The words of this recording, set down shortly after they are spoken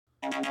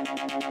From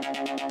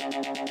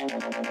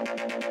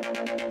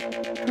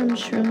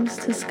Shrooms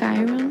to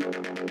Skyrim.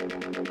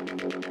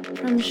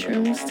 From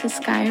Shrooms to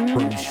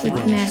Skyrim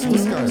with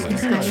Matthew and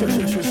Hiram.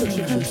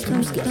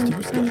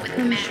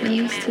 From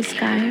Shrooms to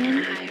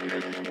Skyrim.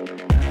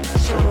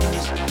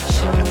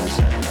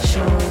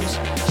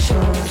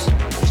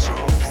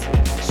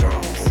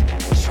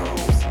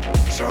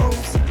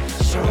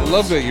 I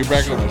love that you're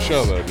back on the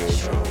show, though, dude.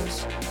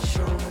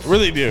 I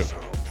really do.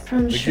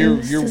 From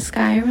Shrooms to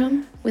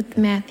Skyrim with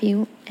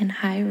Matthew and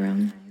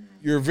Hiram.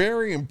 You're a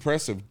very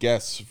impressive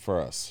guest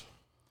for us.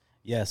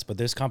 Yes, but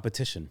there's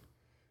competition.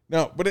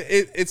 No, but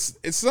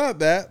it's not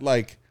that.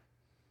 Like,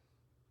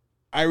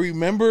 I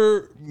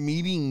remember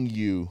meeting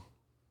you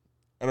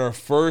at our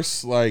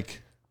first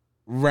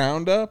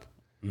roundup.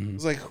 I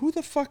was like, who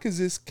the fuck is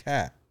this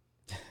cat?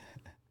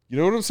 You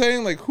know what I'm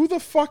saying? Like, who the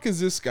fuck is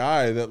this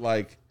guy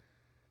that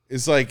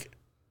is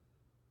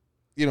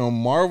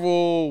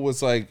Marvel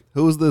was like,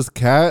 who's this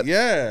cat?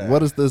 Yeah.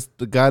 What is this?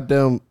 The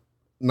goddamn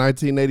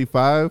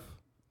 1985?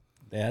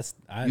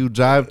 You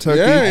jive turkey?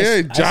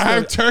 Yeah,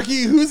 jive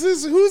turkey. Who's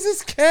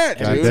this cat?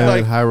 God Dude? damn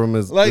it, Hiram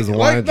is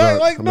wine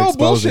drunk. I'm no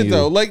bullshit you.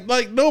 though. Like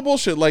no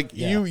bullshit. Like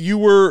you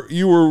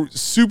were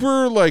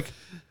super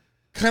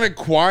kind of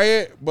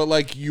quiet,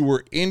 but you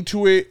were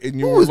into it, and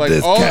you were like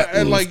all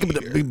and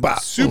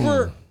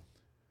super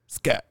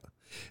scat.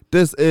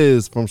 This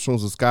is From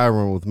Shrooms to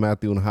Skyrim with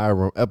Matthew and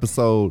Hiram,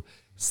 episode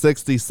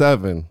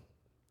 67.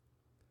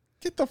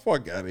 Get the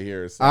fuck out of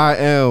here. Son. I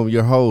am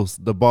your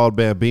host, the Bald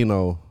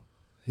Bambino.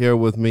 Here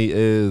with me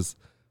is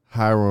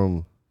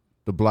Hiram,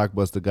 the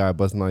blockbuster guy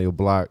busting on your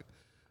block.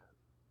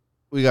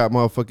 We got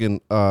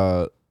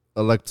motherfucking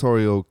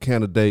electoral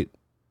candidate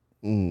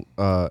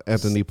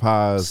Anthony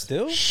Paz.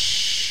 Still?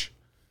 Shh.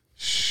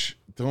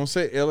 Don't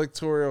say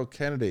electoral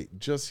candidate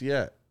just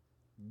yet.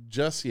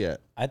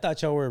 I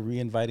thought y'all were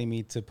re-inviting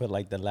me to put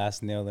the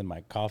last nail in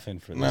my coffin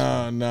for this.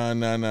 No.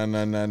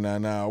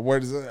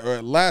 What is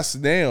it? Last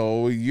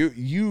nail?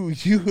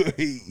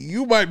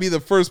 You might be the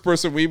first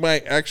person we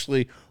might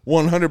actually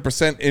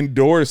 100%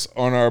 endorse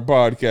on our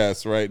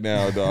podcast right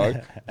now, dog.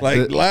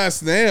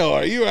 Last nail?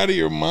 Are you out of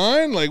your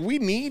mind? We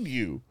need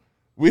you.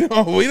 We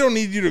don't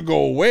need you to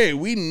go away.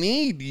 We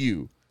need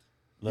you.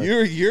 Look,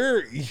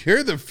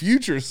 you're the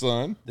future,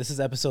 son. This is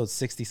episode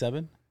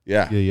 67.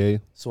 Yeah.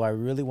 So I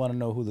really want to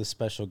know who the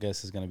special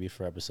guest is going to be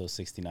for episode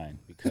 69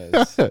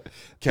 because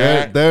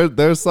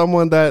there's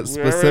someone that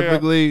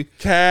specifically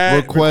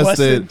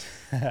requested.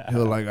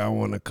 He'll I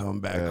want to come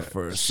back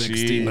for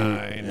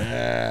 69.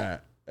 Yeah.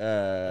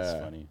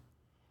 That's funny.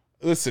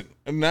 Listen,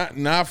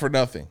 not for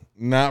nothing,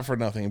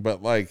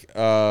 but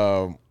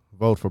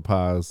vote for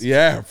Paz.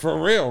 Yeah,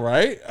 for real,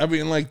 right? I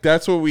mean,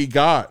 that's what we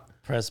got.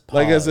 Press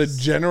pause. As a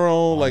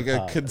general,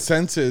 a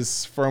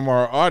consensus from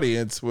our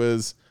audience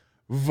was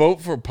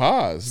vote for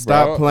Paz.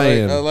 Stop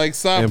playing.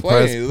 Stop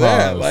playing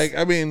that.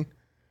 I mean,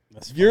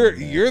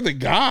 you're the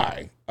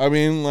guy. I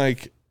mean,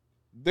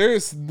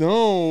 there's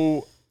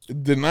no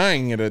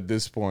denying it at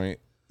this point.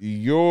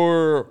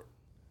 You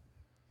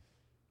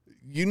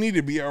need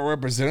to be our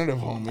representative,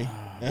 homie.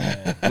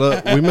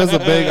 Look, we missed a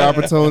big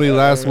opportunity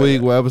last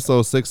week with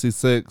episode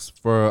 66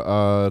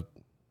 for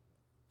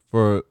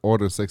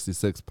Order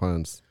 66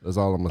 puns. That's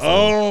all I'm gonna say.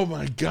 Oh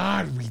my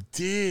God, we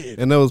did.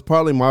 And it was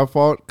partly my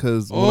fault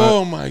because when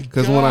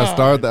I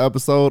started the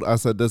episode, I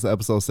said this is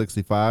episode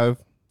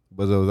 65,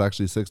 but it was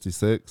actually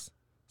 66.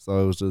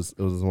 So it was just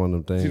one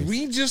of them things. Did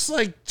we just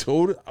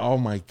oh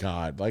my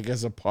God,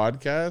 as a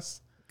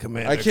podcast?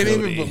 Commander I can't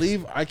Cody, even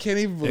believe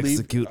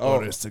execute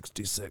Order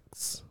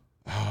 66.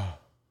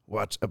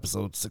 Watch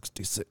episode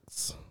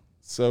 66.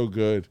 So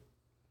good.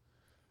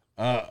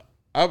 I'm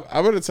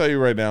gonna tell you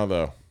right now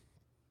though.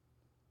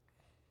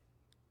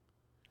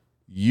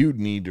 You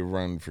need to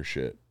run for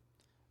shit.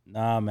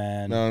 Nah,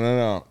 man.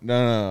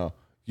 No.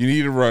 You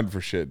need to run for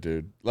shit,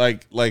 dude. We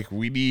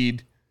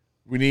need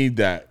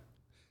that.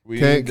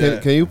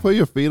 Can you put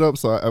your feet up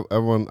so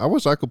everyone? I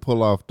wish I could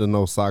pull off the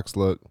no socks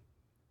look.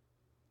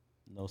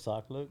 No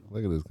sock look?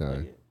 Look at this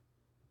guy.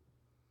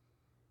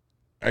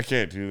 I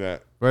can't do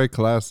that. Very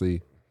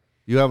classy.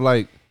 You have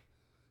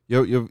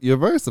you're a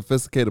very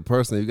sophisticated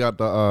person. You got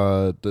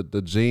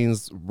the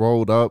jeans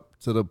rolled up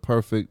to the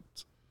perfect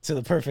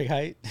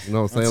height. You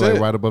know what I'm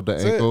saying? Right above the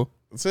ankle.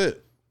 That's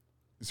it.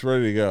 It's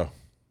ready to go.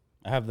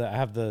 I have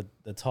the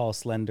tall,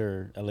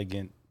 slender,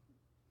 elegant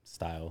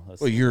style.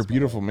 You're a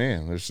beautiful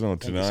man. There's no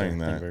denying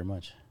that. Thank you very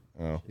much.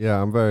 Oh. Yeah,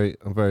 I'm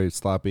very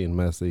sloppy and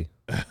messy.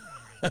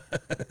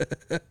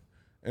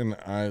 And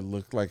I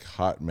look like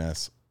hot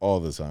mess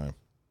all the time.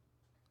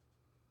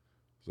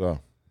 So,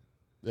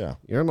 yeah.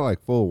 You're in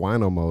full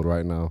wino mode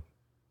right now.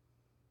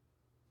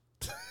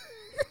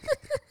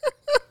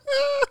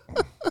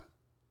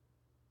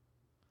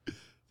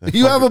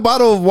 You have a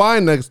bottle of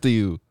wine next to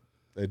you.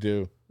 They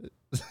do.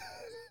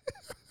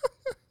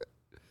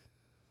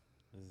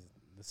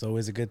 It's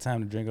always a good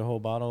time to drink a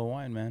whole bottle of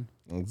wine, man.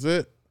 That's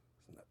it.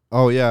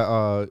 Oh,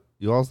 yeah.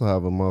 You also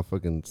have a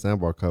motherfucking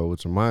Sandbar code,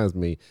 which reminds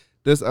me,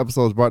 this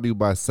episode is brought to you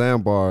by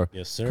Sandbar,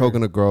 yes, sir.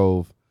 Coconut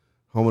Grove,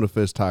 Home of the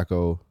Fish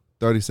Taco,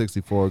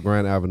 3064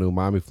 Grand Avenue,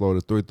 Miami,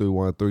 Florida,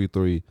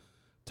 33133.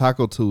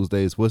 Taco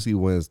Tuesdays, Whiskey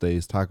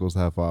Wednesdays, tacos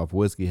half off,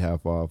 whiskey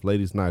half off,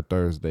 Ladies Night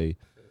Thursday.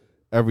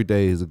 Every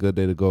day is a good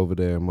day to go over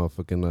there and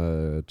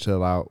motherfucking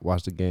chill out,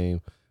 watch the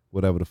game,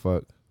 whatever the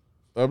fuck.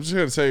 I'm just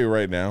going to tell you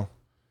right now.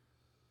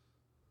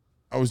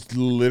 I was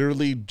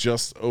literally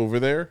just over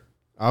there.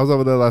 I was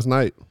over there last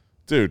night.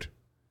 Dude,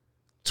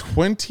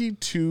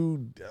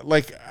 22,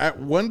 like at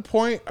one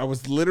point I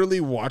was literally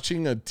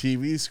watching a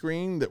TV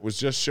screen that was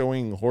just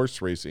showing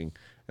horse racing.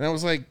 And I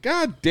was like,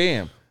 God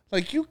damn,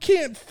 like you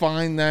can't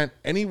find that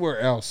anywhere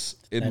else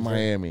in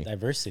Miami.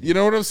 Diversity. You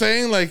know what I'm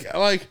saying? Like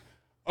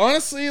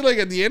honestly, like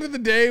at the end of the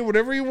day,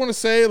 whatever you want to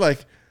say,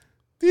 like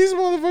these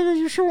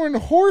motherfuckers were showing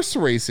horse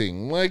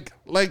racing. Like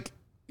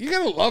you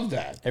gotta love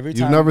that. Every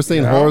time, You've never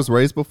seen horse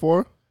race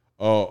before?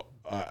 Oh,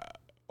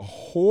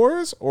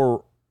 whores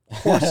or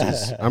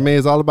horses? I mean,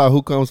 it's all about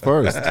who comes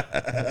first.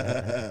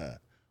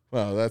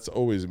 Well, that's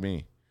always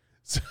me.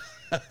 Sorry.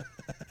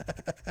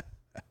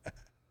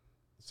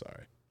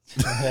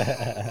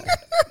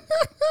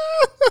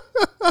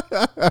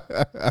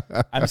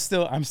 I'm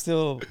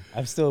still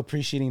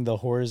appreciating the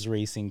horse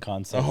racing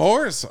concept. A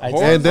horse.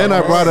 And then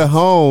I brought it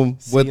home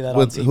with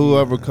TV.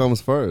 whoever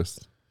comes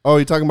first. Oh,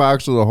 you're talking about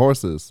actually the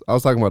horses. I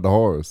was talking about the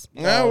horse.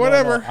 No,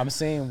 whatever. No. I'm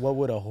saying, what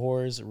would a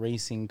horse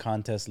racing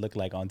contest look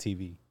like on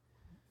TV?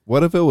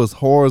 What if it was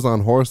whores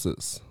on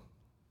horses?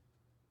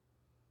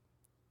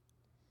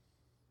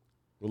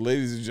 Well,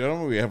 ladies and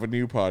gentlemen, we have a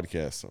new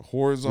podcast.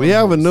 Whores on We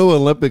have a horses. new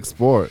Olympic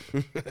sport.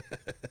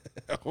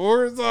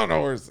 Whores on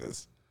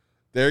horses.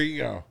 There you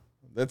go.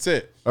 That's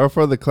it. Or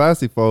for the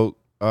classy folk,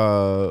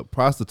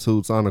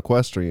 prostitutes on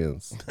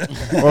equestrians.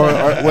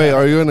 Wait,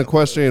 are you an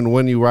equestrian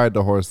when you ride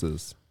the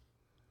horses?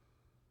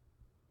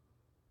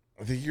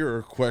 I think you're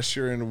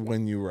equestrian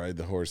when you ride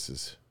the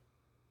horses.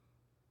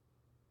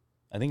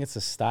 I think it's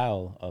a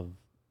style of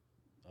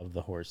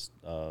the horse.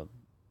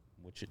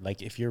 Which,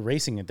 like, if you're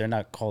racing it, they're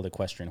not called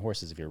equestrian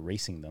horses if you're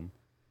racing them.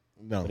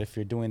 No. But if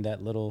you're doing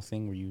that little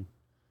thing where you...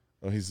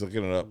 Oh, he's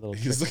looking it up.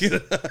 He's looking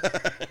it up.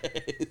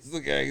 He's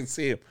looking. I can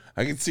see him.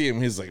 I can see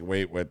him. He's like,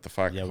 wait, what the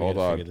fuck? Yeah, we Hold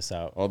gotta on. figure this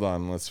out. Hold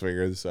on. Let's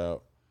figure this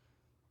out.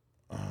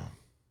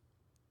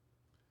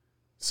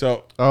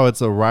 So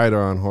it's a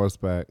rider on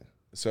horseback.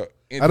 So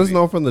I just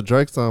know from the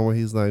Drake song where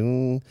he's like,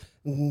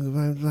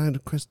 ride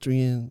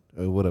equestrian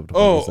or whatever.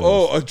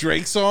 A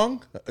Drake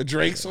song? A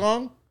Drake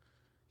song?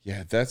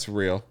 Yeah, that's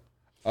real.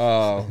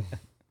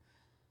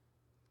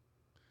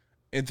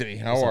 Anthony,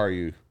 how are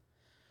you?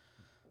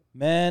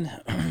 Man,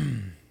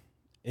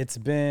 it's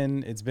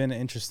been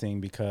interesting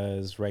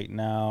because right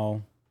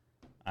now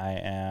I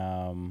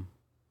am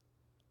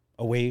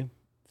away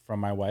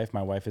from my wife.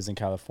 My wife is in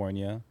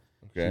California.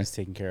 Okay. She's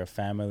taking care of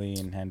family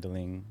and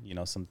handling,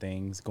 some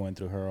things, going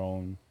through her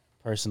own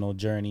personal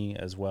journey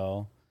as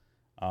well.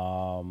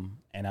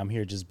 And I'm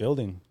here just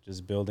building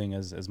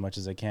as much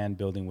as I can,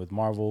 building with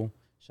Marvel.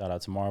 Shout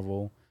out to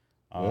Marvel,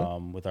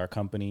 with our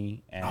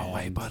company. And no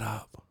way but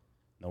up.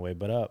 No way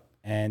but up.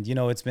 And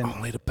it's been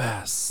only the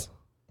best.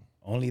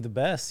 Only the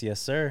best,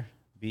 yes, sir.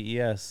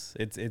 BES.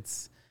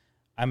 It's.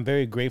 I'm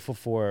very grateful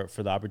for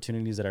the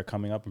opportunities that are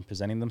coming up and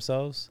presenting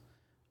themselves.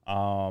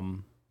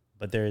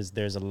 But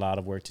there's a lot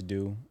of work to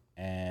do,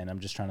 and I'm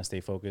just trying to stay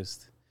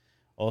focused.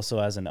 Also,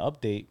 as an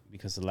update,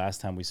 because the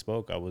last time we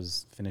spoke, I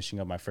was finishing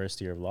up my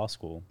first year of law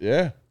school.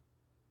 Yeah.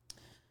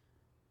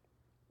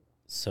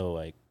 So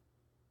I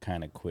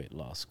kind of quit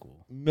law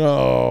school.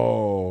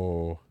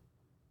 No.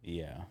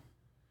 Yeah.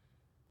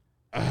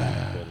 I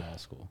kinda quit law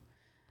school.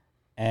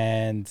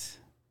 And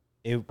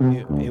it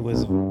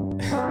was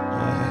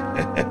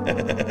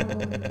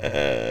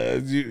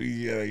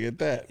you gotta get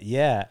that.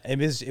 Yeah,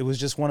 it was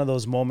just one of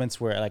those moments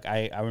where, like,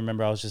 I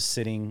remember I was just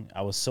sitting,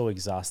 I was so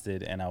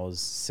exhausted, and I was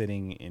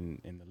sitting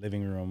in the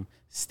living room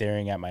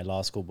staring at my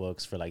law school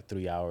books for like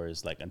 3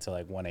 hours, like until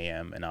like 1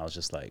 a.m. and I was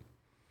just like,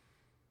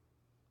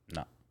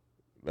 no,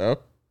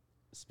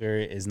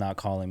 Spirit is not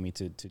calling me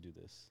to do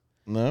this.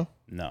 No.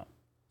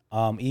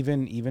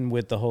 Even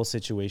with the whole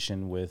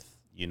situation with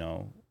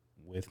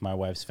my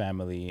wife's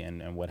family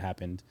and what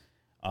happened,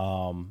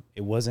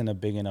 it wasn't a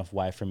big enough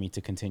why for me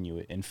to continue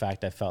it. In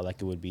fact, I felt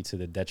like it would be to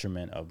the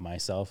detriment of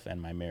myself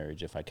and my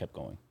marriage if I kept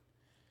going.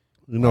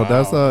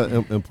 That's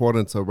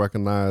important to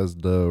recognize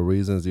the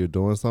reasons you're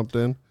doing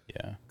something.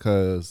 Yeah.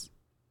 Because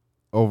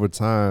over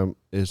time,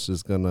 it's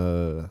just going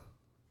to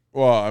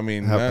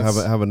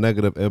have a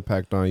negative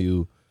impact on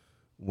you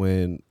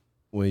when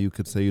you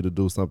continue to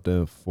do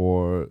something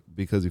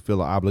because you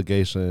feel an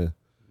obligation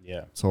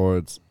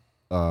towards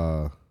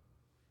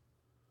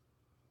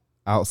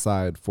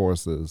outside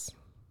forces.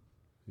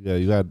 Yeah,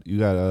 you got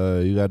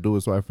to do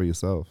what's right for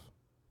yourself.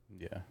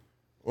 Yeah.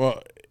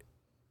 Well,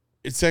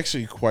 it's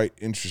actually quite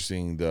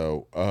interesting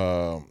though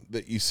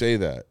that you say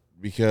that,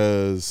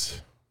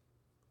 because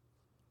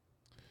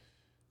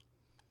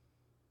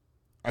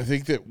I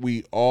think that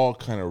we all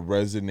kind of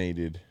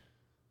resonated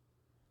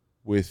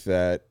with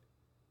that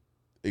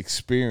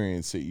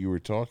experience that you were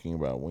talking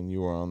about when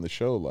you were on the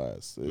show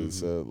last.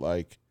 It's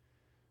like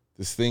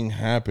this thing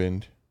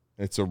happened.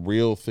 It's a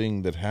real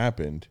thing that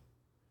happened.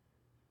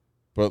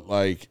 but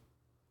like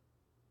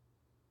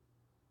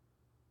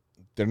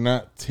they're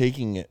not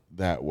taking it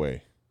that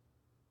way.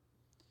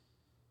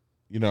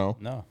 You know?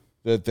 No.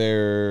 That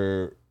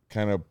they're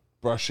kind of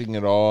brushing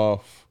it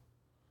off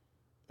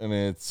and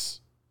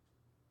it's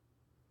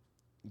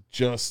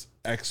just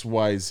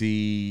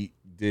XYZ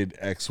did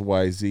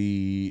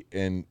XYZ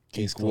and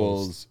Case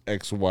equals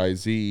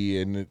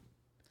XYZ and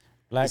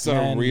Black it's not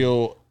men a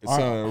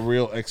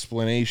real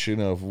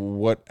explanation of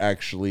what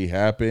actually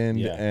happened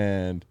Yeah.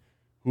 and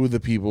who the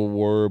people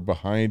were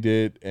behind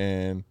it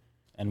and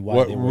why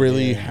what they were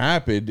really there.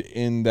 happened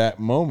in that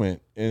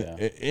moment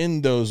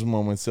in those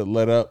moments that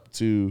led up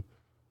to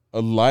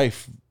a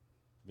life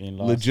being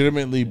lost.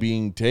 legitimately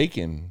being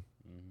taken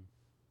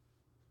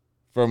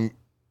from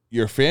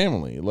your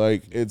family.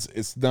 Like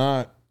it's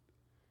not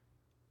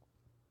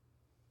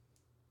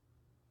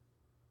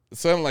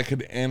like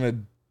an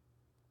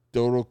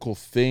anecdotal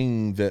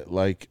thing that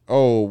like,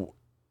 oh,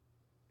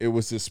 it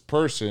was this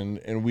person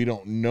and we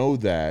don't know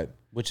that.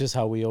 Which is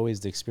how we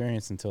always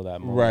experience until that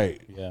moment.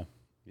 Right. Yeah.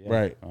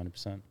 Right.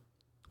 100%.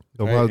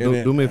 Yo, Right, Paz,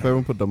 and do me a favor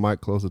and put the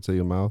mic closer to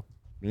your mouth.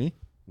 Me?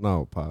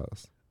 No,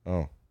 pause.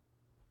 Oh.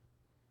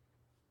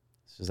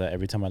 It's just that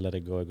every time I let it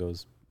go, it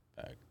goes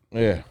back.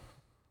 Yeah.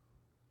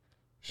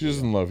 She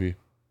doesn't love you.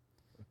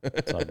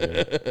 It's all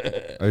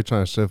good. Are you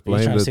trying to shift Are you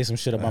blame? trying to say some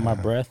shit about my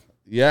breath?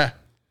 Yeah.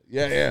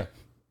 Yeah.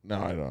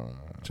 No, I don't.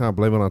 Trying to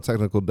blame it on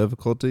technical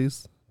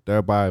difficulties,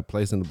 thereby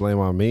placing the blame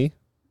on me?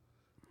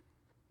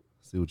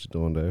 See what you're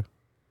doing there.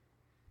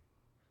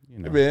 You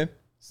know, Hey, man.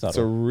 It's a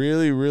subtle.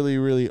 really, really,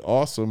 really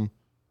awesome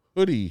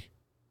hoodie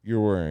you're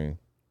wearing.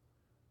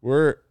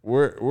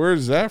 Where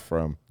is that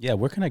from? Yeah,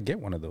 where can I get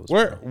one of those?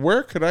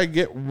 Where could I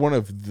get one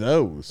of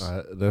those?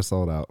 They're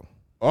sold out.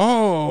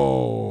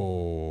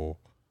 Oh,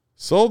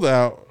 sold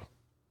out.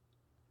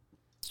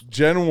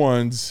 Gen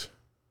 1s.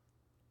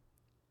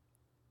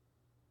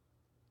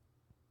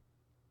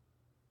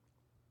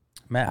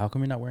 Matt, how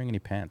come you're not wearing any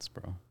pants,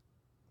 bro?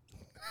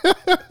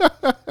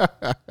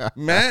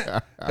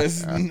 Matt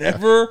has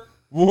never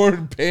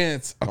worn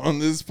pants on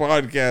this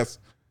podcast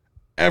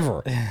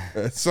ever.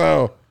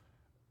 So,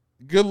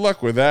 good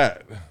luck with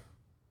that.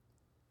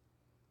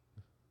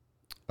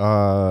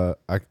 I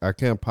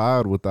can't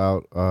pod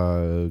without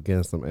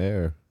getting some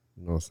air.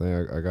 You know what I'm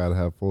saying? I gotta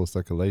have full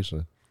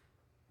circulation.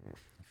 I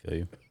feel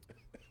you.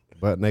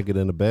 Butt naked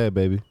in the bed,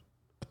 baby.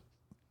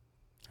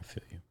 I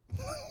feel you.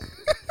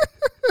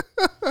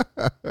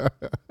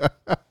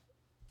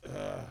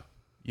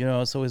 You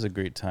know, it's always a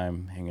great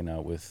time hanging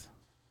out with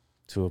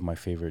two of my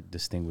favorite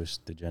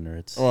distinguished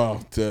degenerates.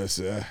 Well, that's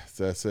it. It's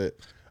So,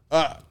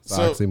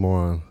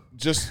 oxymoron.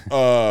 just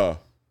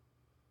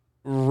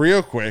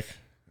real quick,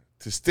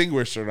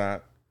 distinguished or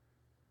not,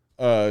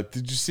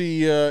 did you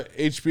see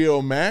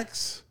HBO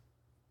Max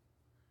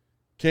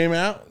came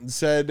out and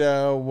said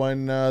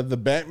when the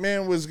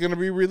Batman was going to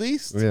be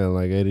released? Yeah,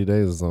 like 80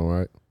 days or something,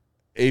 right?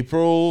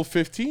 April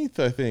 15th,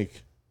 I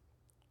think.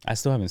 I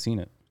still haven't seen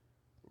it.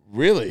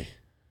 Really?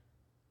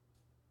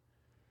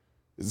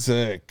 It's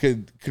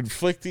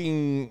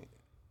conflicting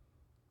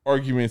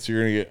arguments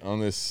you're going to get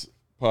on this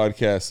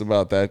podcast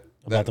about that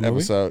About the movie?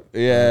 episode.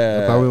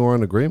 Yeah. I thought we were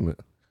in agreement.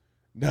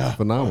 No.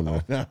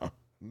 Phenomenal.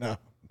 No.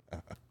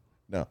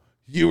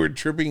 You were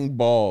tripping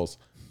balls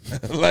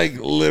like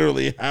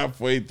literally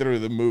halfway through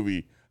the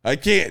movie. I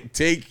can't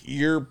take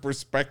your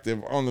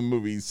perspective on the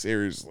movie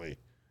seriously.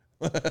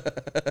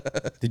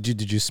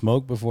 Did you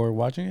smoke before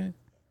watching it?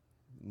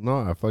 No,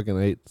 I fucking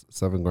ate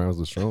 7 grams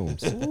of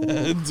shrooms.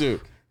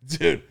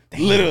 Dude,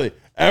 literally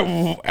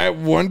at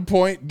one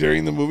point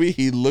during the movie,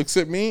 he looks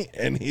at me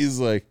and he's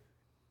like,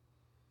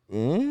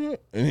 and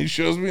he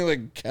shows me like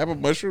a cap of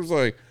mushrooms,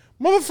 like,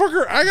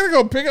 motherfucker, I gotta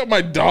go pick up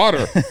my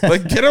daughter.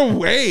 Like, get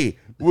away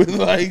with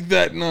like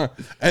that. No.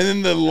 And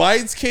then the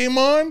lights came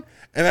on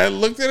and I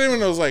looked at him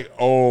and I was like,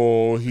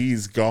 oh,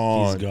 he's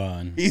gone. He's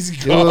gone. He's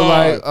It was gone.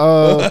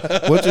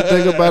 like, what you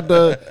think about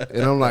the?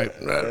 And I'm like,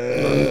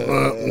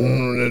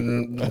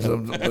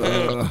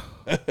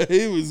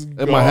 He was in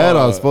gone. my head,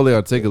 I was fully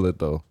articulate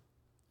though.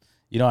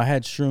 You know, I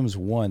had shrooms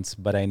once,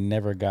 but I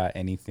never got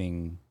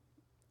anything.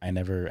 I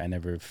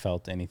never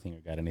felt anything or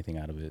got anything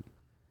out of it.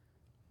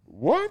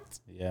 What?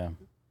 Yeah.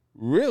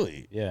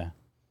 Really? Yeah.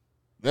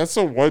 That's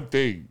the one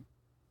thing.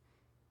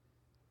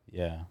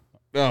 Yeah.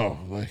 No,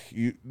 like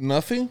you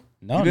nothing?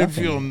 No, you didn't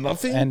nothing. feel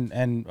nothing?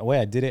 And wait,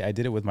 I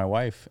did it with my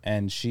wife,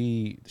 and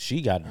she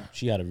got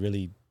a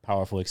really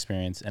powerful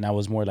experience, and I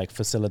was more like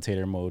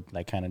facilitator mode,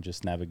 like kind of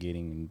just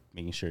navigating and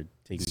making sure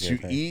taking Did care you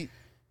of her. eat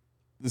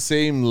the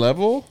same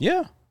level?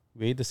 Yeah,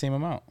 we ate the same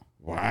amount.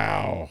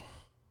 Wow.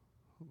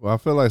 Well, I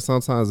feel like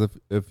sometimes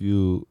if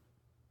you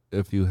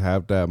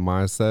have that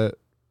mindset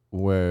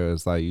where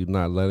it's like you're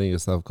not letting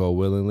yourself go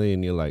willingly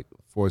and you're like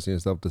forcing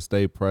yourself to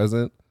stay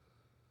present,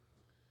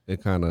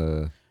 it kind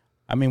of.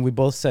 I mean, we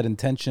both set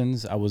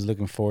intentions. I was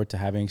looking forward to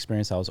having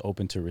experience. I was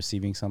open to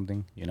receiving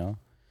something, you know.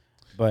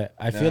 But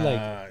I feel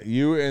like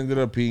you ended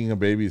up being a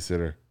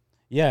babysitter.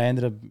 I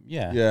ended up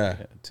Yeah.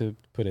 to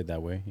put it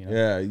that way, you know.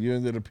 Yeah, you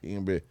ended up being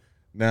a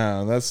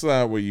No, that's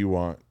not what you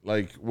want.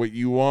 Like what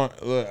you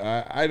want. Look,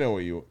 I know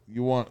what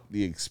you want.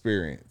 The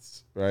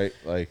experience, right?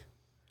 Like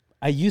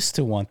I used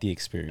to want the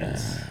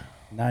experience,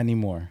 not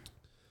anymore.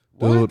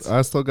 Dude, what?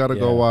 I still gotta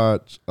go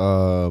watch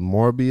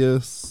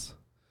Morbius,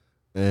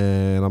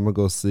 and I'm gonna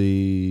go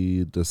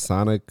see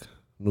the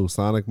new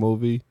Sonic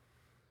movie,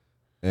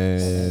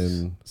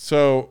 and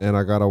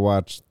I gotta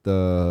watch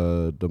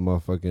the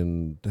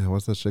motherfucking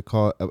what's that shit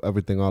called?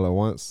 Everything All at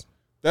Once.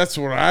 That's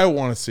what I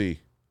want to see.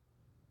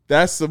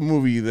 That's the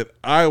movie that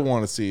I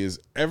want to see. Is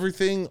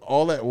Everything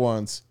All at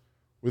Once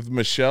with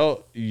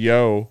Michelle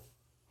Yeoh,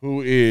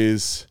 who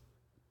is.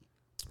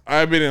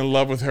 I've been in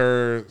love with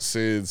her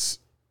since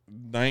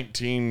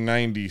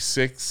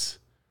 1996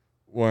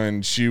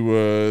 when she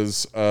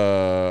was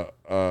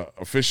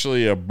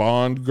officially a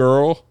Bond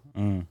girl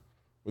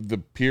with the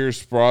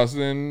Pierce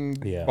Brosnan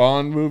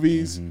Bond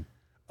movies.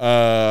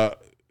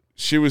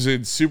 She was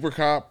in Super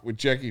Cop with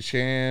Jackie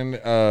Chan.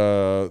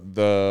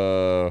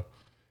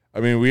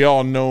 We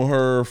all know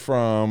her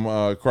from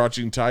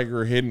Crouching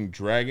Tiger, Hidden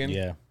Dragon.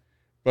 Yeah.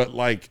 But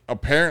like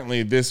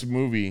apparently this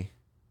movie,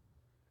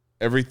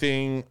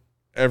 Everything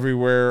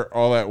Everywhere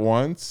All at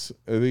Once,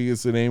 I think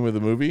is the name of the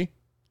movie.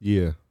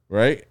 Yeah.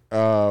 Right?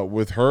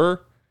 With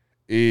her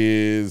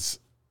is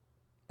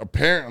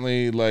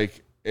apparently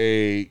like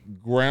a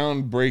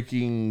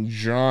groundbreaking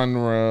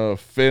genre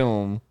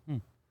film,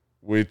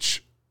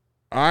 which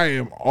I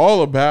am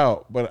all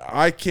about, but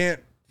I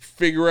can't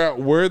figure out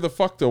where the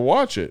fuck to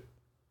watch it.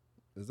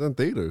 It's in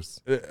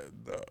theaters.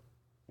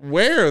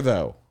 Where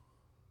though?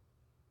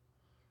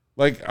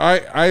 Like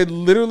I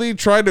literally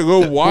tried to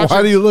go watch Why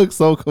it. do you look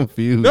so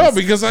confused? No,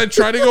 because I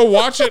tried to go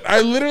watch it.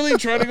 I literally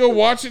tried to go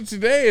watch it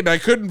today, and I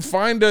couldn't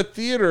find a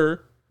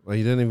theater. Well,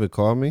 you didn't even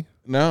call me?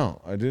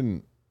 No, I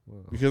didn't.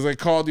 Because I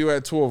called you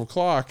at 12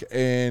 o'clock,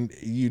 and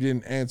you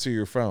didn't answer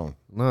your phone.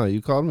 No,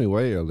 you called me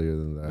way earlier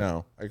than that.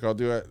 No, I called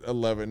you at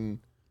 11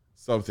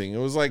 something. It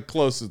was like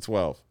close to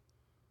 12.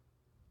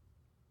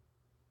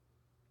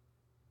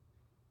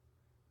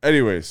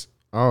 Anyways.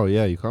 Oh,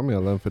 yeah, you called me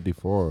at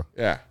 11:54.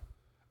 Yeah.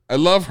 I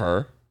love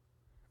her.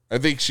 I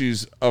think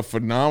she's a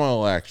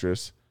phenomenal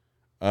actress.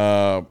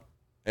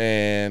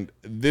 And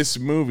this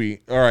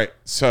movie, all right,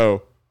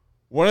 so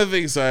one of the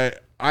things I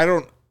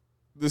don't,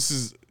 this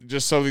is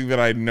just something that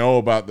I know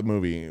about the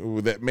movie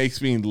that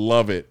makes me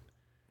love it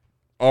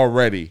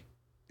already,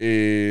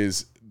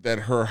 is that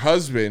her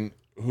husband,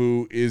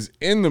 who is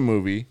in the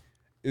movie,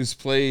 is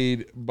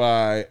played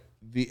by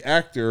the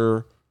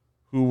actor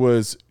who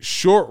was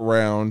Short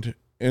Round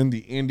in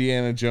the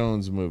Indiana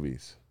Jones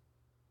movies.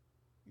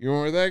 You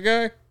remember that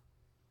guy?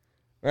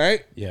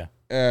 Right? Yeah.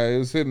 He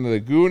was in the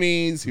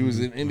Goonies. He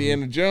was in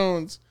Indiana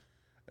Jones.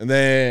 And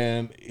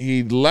then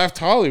he left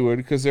Hollywood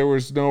because there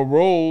was no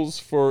roles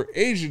for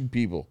Asian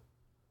people.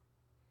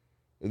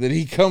 And then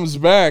he comes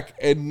back,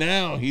 and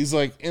now he's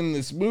like in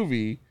this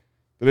movie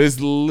that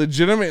is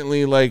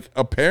legitimately like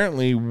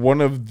apparently one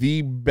of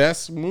the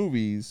best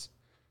movies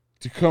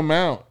to come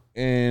out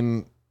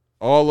in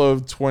all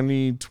of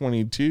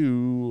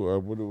 2022. Or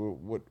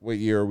what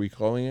year are we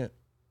calling it?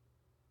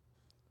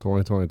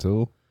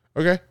 2022.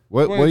 Okay.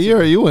 What year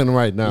are you in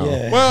right now?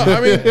 Yeah. Well, I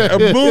mean,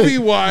 movie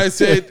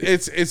wise,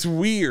 it's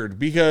weird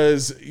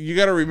because you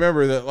got to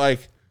remember that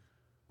like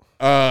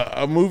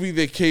a movie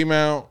that came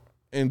out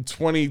in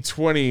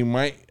 2020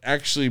 might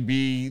actually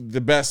be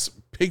the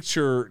best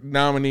picture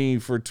nominee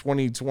for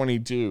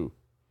 2022.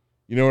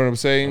 You know what I'm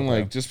saying? Okay.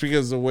 Like just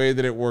because of the way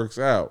that it works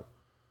out.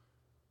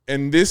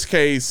 In this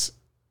case,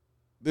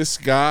 this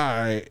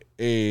guy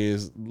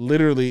is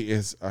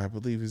I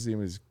believe his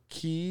name is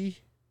Key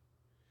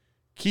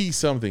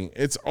something.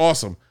 It's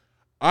awesome.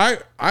 I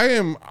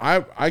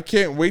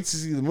can't wait to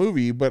see the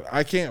movie, but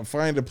I can't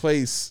find a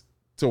place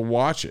to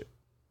watch it.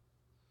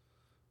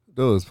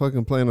 Dude, it's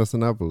fucking playing in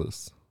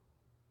Cinepolis.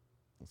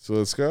 So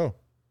let's go.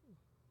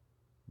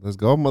 Let's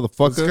go, motherfucker.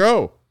 Let's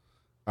go.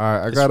 All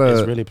right, It's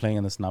really playing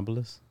in the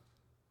Snobulis.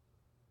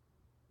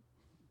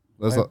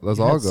 Let's You all had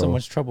go. so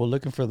much trouble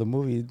looking for the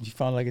movie. You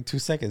found like in 2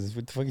 seconds.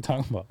 What the fuck are you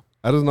talking about?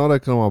 I just know that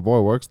because my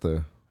boy works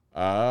there.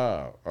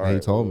 All right. He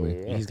told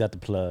me. He's got the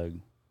plug.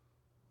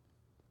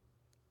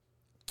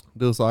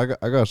 Dude, so I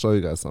gotta show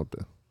you guys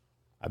something.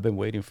 I've been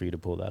waiting for you to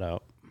pull that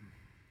out.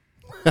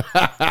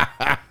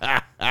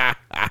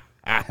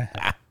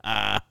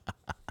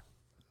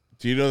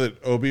 Do you know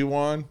that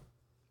Obi-Wan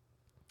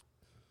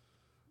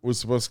was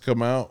supposed to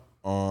come out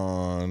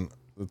on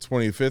the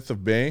 25th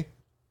of May?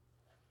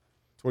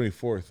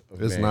 24th of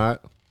May. It's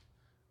not.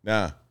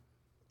 Nah.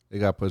 It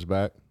got pushed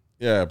back.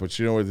 Yeah, but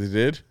you know what they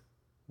did?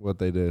 What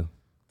they did.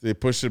 They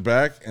pushed it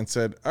back and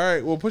said, all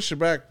right, we'll push it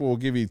back, but we'll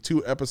give you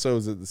 2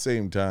 episodes at the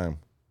same time.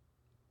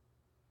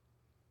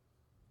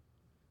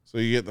 So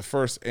you get the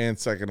first and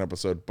second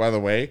episode. By the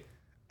way,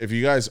 if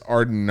you guys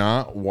are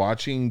not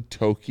watching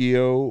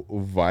Tokyo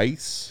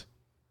Vice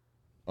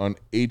on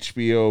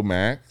HBO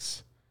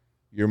Max,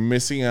 you're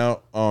missing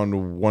out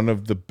on one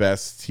of the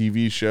best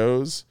TV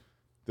shows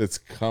that's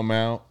come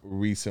out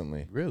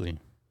recently. Really?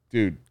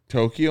 Dude,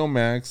 Tokyo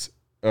Vice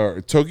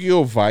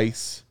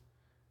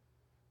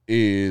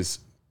is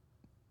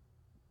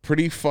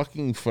pretty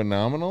fucking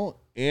phenomenal,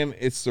 and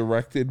it's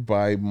directed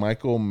by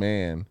Michael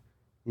Mann,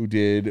 who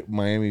did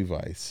Miami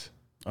Vice.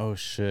 Oh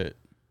shit.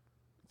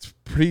 It's a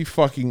pretty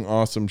fucking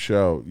awesome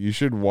show. You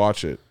should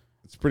watch it.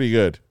 It's pretty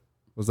good.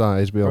 Was on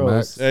HBO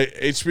Max.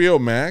 HBO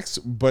Max,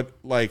 but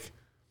like,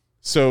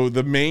 so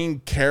the main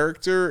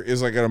character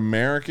is like an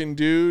American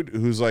dude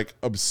who's like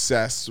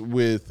obsessed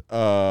with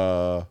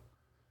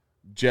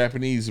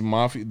Japanese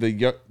mafia, the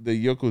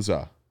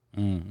Yakuza.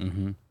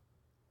 Mm-hmm.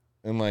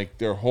 And like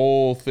their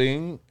whole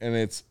thing, and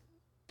it's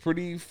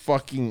pretty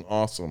fucking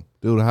awesome.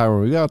 Dude,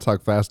 Hiram, you gotta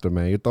talk faster,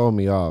 man. You're throwing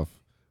me off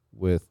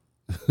with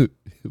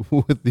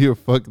with your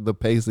the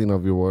pacing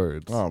of your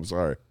words. Oh, I'm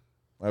sorry.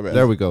 My bad.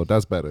 There we go.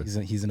 That's better. He's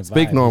in a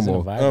Speak vibe.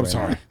 normal. He's in a vibe I'm right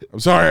sorry. now. I'm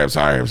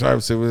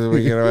sorry.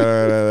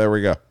 There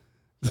we go.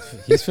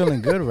 He's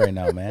feeling good right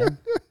now, man.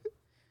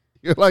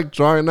 You're like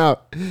drawing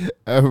out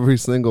every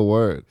single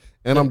word,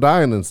 and I'm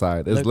dying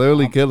inside. It's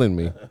literally killing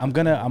me. I'm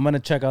gonna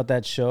check out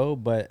that show,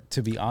 but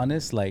to be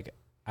honest, like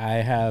I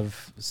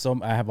have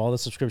all the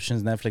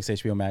subscriptions, Netflix,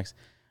 HBO Max.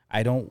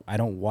 I don't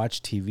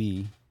watch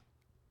TV,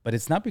 but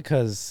it's not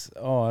because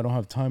I don't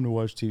have time to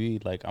watch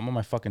TV. Like I'm on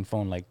my fucking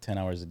phone like 10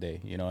 hours a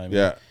day. You know what I mean?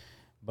 Yeah.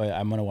 But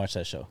I'm gonna watch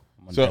that show.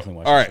 I'm gonna So definitely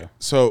watch all that right. show.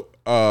 So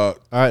All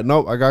right,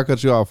 nope. I gotta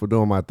cut you off for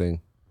doing my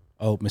thing.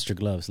 Oh, Mr.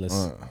 Gloves,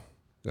 let's.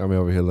 Got me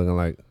over here looking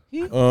like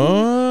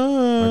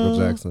Michael Michael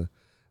Jackson.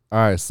 All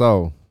right,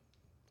 so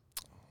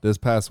this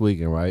past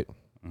weekend, right?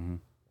 Mm-hmm.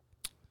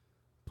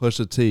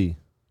 Pusha T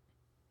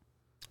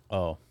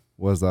Oh,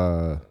 was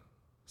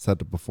set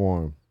to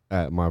perform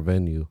at my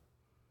venue.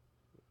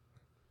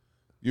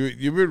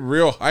 You've been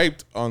real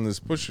hyped on this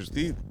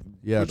Pusha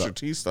Yeah,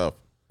 T stuff.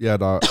 Yeah,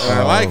 dog. And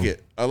I like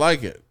it. I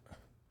like it.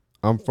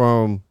 I'm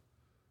from.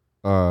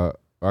 I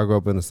grew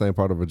up in the same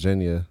part of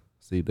Virginia.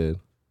 C did.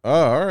 Oh,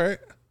 all right.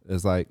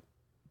 It's like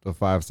the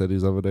 5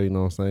 cities over there. You know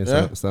what I'm saying?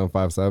 Yeah.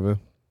 757.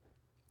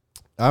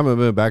 I haven't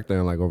been back there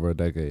in like over a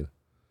decade.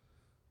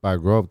 But I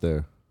grew up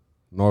there,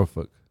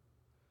 Norfolk.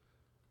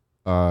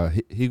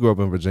 He grew up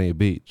in Virginia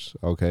Beach.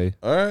 Okay,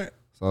 All right.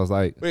 so I was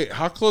like, Wait,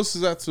 how close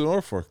is that to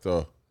Norfolk,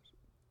 though?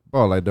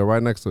 bro, like they're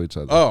right next to each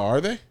other. Oh,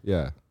 are they?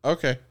 Yeah,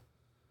 Okay.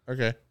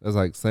 Okay. it's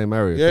like same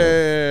area. Yeah.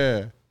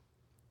 code.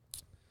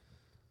 Yeah.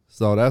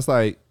 So that's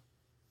like,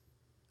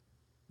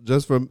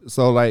 just from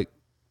so like,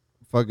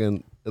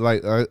 fucking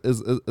like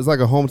it's like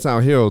a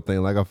hometown hero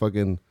thing. Like I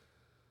fucking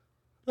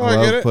Oh, I I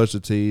love get it.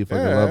 Pusha T.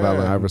 Fucking Yeah, love yeah,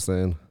 Allen yeah.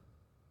 Iverson.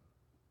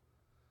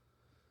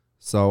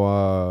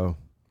 So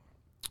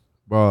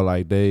bro,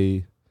 like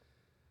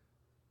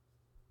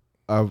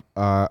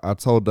I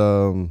told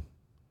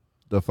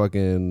the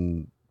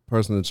fucking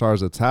person in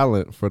charge of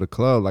talent for the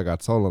club, like I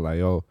told him like,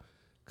 yo,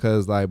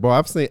 cause like, bro,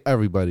 I've seen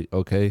everybody,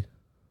 okay?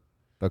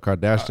 The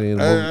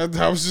Kardashians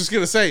I was just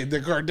gonna say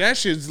the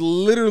Kardashians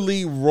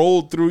literally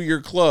rolled through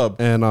your club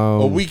and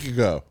a week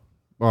ago.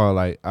 bro,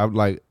 like I'm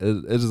like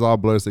it just all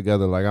blurs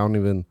together. Like I don't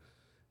even,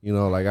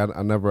 like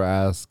I never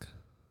ask.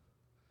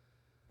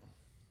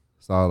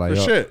 So I was like, For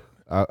yo, shit.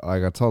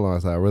 I told him, I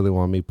said I really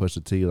want to meet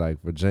Pusha T, like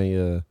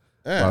Virginia,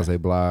 Yeah. blah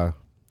blah,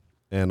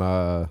 and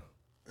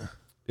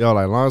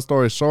like long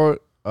story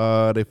short,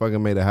 they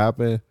fucking made it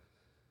happen.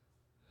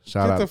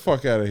 Shout Get out, the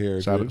fuck out of here,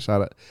 dude.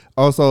 shout out.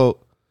 Also,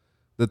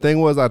 the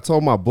thing was, I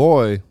told my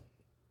boy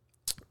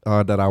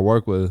that I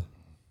work with,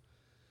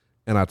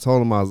 and I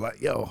told him I was like,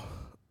 yo,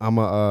 I'm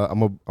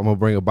gonna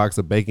bring a box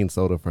of baking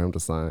soda for him to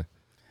sign.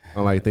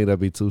 I'm like, think that'd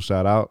be too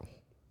shout out.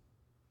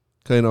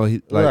 Cause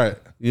he like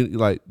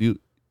Right.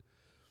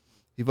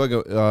 he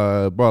fucking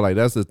bro, like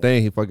that's the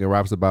thing. He fucking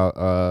raps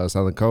about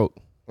selling coke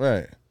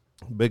Right.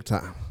 big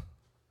time.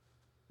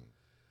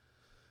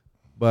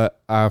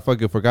 But I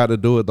fucking forgot to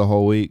do it the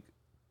whole week.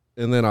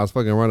 And then I was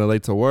fucking running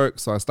late to work.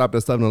 So I stopped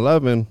at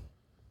 7-Eleven.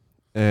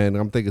 And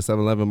I'm thinking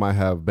 7-Eleven might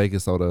have baking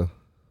soda.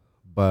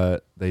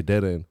 But they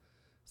didn't.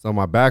 So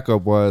my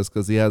backup was,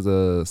 because he has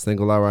a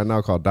single out right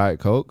now called Diet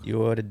Coke.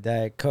 you ordered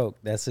Diet Coke.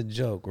 That's a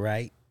joke,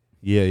 right?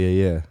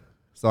 Yeah.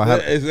 So I have,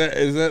 Is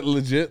that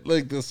legit?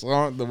 Like the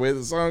song, the way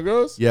the song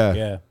goes? yeah.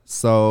 Yeah.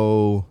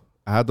 So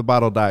I had the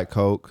bottle of Diet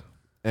Coke.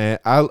 And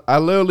I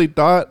literally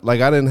thought, like,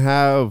 I didn't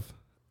have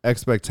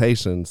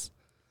expectations.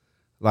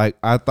 Like,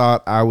 I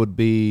thought I would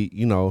be,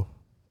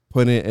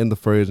 putting it in the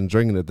fridge and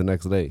drinking it the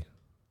next day.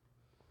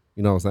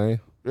 You know what I'm saying?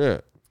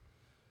 Yeah.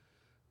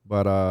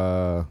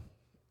 But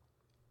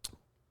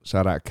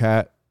shout out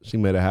Kat. She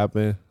made it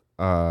happen.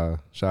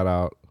 Shout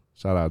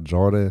out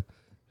Jordan.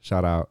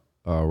 Shout out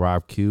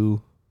Rob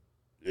Q.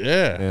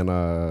 Yeah.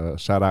 And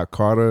shout out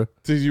Carter.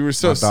 Dude, you were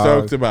so My dog.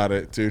 stoked about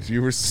it, dude.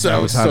 You were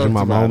so stoked Sabotaging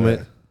my about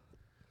moment. it.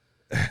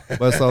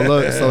 But so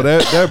look, so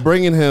they're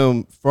bringing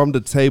him from the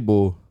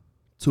table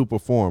to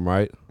perform,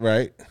 right?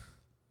 Right.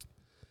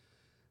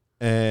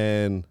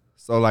 And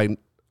so like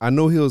I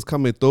knew he was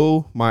coming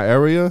through my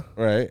area,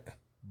 Right.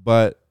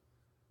 but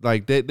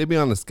like they be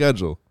on the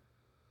schedule.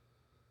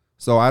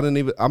 So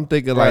I'm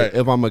thinking Right. like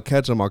if I'm gonna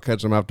catch him, I'll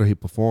catch him after he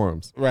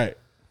performs. Right.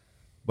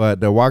 But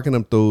they're walking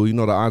him through,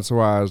 the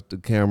entourage, the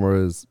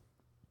cameras,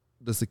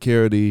 the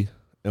security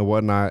and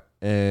whatnot,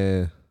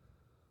 and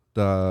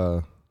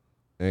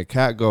And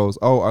Kat goes,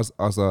 "Oh,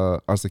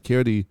 our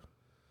security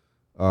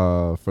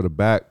for the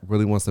back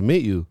really wants to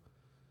meet you,"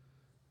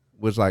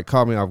 which like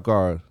caught me off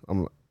guard.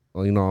 I'm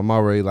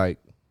already like,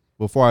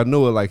 before I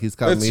knew it, like he's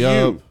cutting me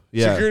up.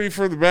 Yeah, security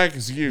for the back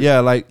is you.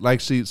 Yeah,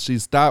 like she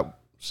stopped.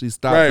 She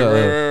stopped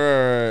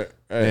right.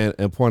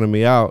 And pointed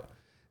me out,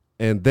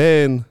 and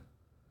then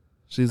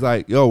she's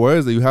like, "Yo, where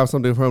is it? You have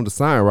something for him to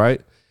sign, right?"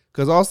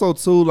 Because also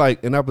too,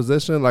 like in that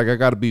position, like I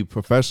got to be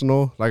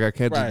professional. Like I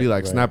can't just be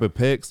like snapping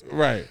pics.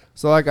 Right.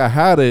 So like I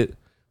had it,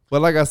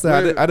 but like I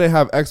said, I didn't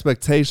have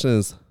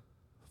expectations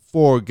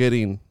for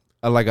getting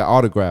like an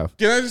autograph.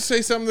 Can I just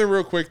say something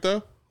real quick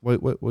though?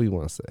 What do you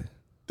want to say?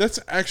 That's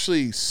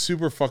actually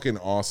super fucking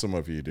awesome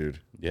of you, dude.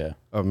 Yeah.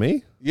 Of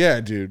me?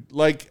 Yeah, dude.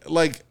 Like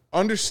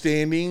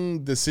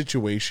understanding the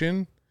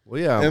situation.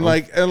 Well, yeah, and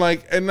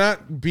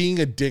not being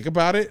a dick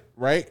about it,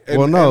 right?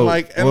 And,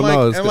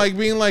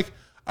 being like,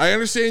 I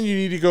understand you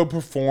need to go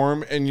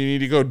perform and you need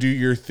to go do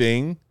your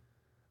thing,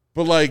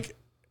 but like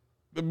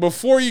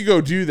before you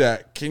go do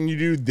that, can you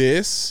do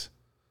this?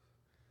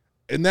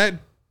 And that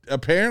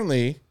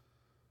apparently,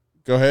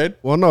 go ahead.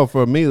 Well, no,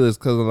 for me it's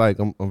because like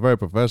I'm very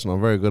professional.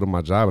 I'm very good at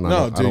my job, and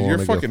I don't you're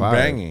fucking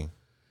banging.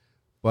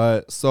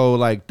 But so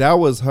like that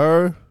was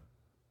her.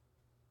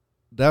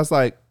 That's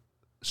like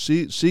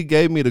she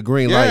gave me the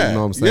green light. You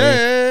know what I'm saying?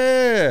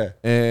 Yeah.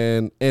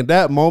 And in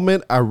that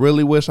moment, I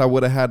really wish I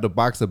would have had the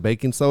box of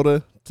baking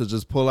soda to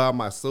just pull out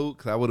my suit,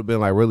 because that would have been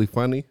like really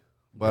funny.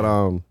 But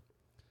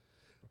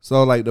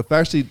so like the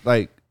fact she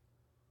like,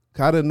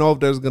 I didn't know if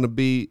there's gonna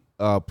be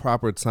a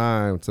proper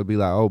time to be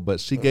like, oh, but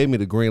she gave me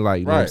the green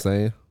light. You know what I'm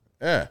saying?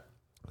 Yeah.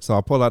 So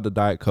I pull out the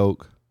Diet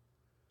Coke,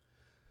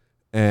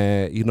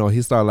 and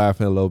he started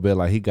laughing a little bit,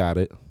 like he got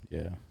it.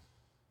 Yeah.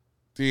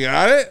 Do you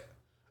got it?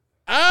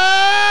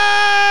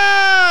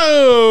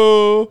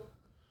 Oh,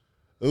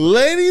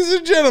 ladies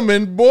and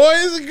gentlemen,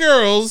 boys and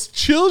girls,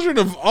 children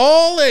of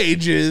all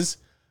ages,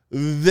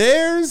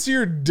 there's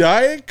your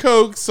Diet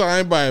Coke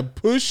signed by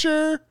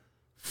Pusher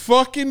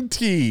fucking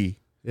T.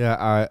 Yeah,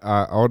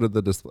 I ordered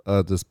the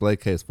display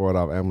case for it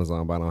off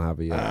Amazon, but I don't have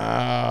it yet.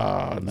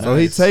 Oh, nice. So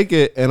he take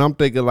it, and I'm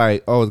thinking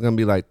like, oh, it's gonna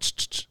be like,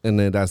 and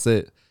then that's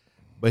it.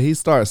 But he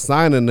starts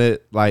signing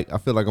it like, I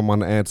feel like I'm on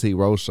the Antique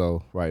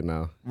Roadshow right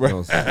now.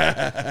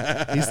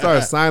 He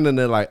starts signing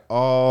it like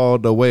all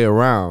the way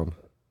around.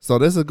 So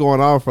this is going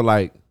on for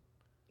like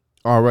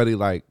already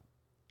like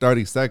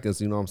 30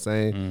 seconds, you know what I'm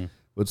saying?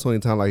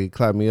 Between time like he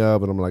clapped me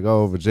up, and I'm like,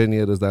 oh,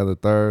 Virginia, this, that, and the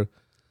third.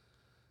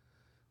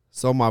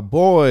 So my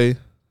boy,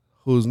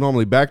 who's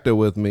normally back there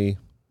with me,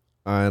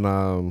 and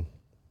I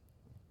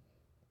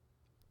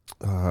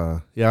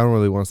don't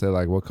really want to say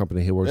like what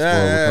company he works for, what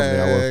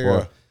company I work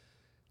for.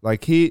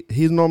 Like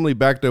he's normally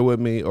back there with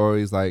me, or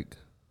he's like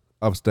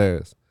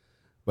upstairs,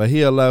 but he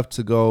had left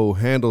to go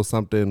handle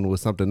something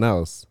with something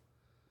else.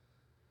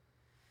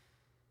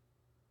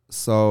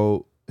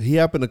 So he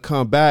happened to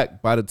come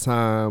back by the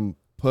time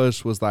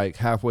Push was like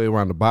halfway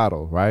around the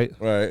bottle, right?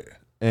 Right.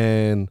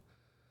 And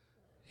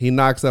he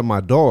knocks at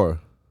my door,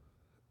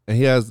 and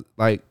he has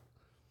like,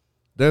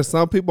 there's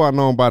some people I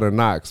know him by their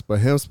knocks, but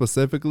him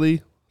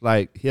specifically,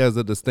 like he has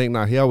a distinct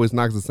knock. He always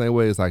knocks the same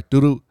way. It's like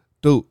doo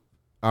doo.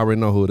 I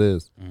already know who it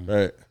is.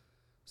 Right.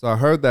 So I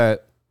heard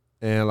that,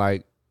 and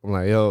like I'm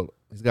like, yo,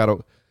 he's got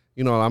to,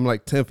 I'm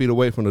like 10 feet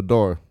away from the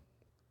door,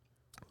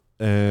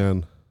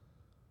 and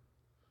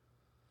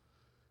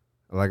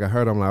like I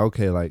heard, I'm like,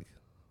 okay, like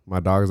my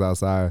dog's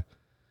outside,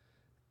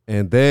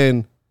 and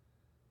then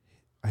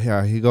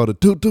he go to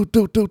toot toot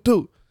toot toot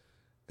toot,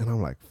 and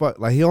I'm like, fuck,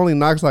 like he only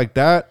knocks like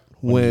that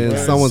when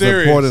someone's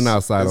important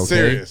outside.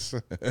 Okay. Serious.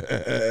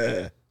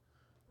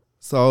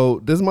 So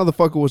this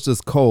motherfucker was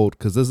just cold,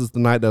 because this is the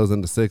night that was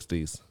in the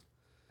 60s.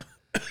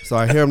 So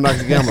I hear him knock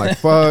again. I'm like,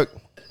 fuck.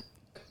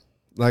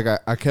 Like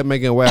I kept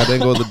making way. I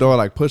didn't go to the door.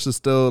 Like Push is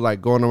still like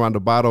going around the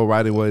bottle,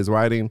 writing what he's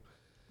writing.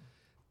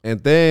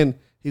 And then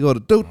he go to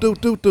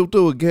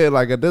do again.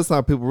 Like at this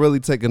time, people really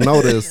taking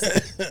notice.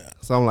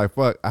 So I'm like,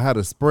 fuck. I had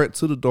to sprint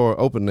to the door,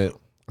 open it.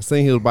 I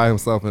seen he was by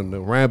himself, and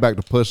then ran back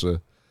to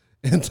Pusher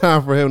in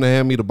time for him to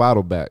hand me the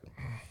bottle back.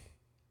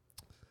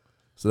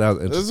 So that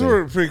was interesting.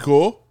 This is pretty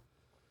cool.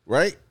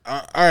 Right?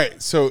 All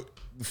right. So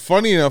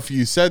funny enough,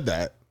 you said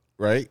that,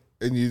 right?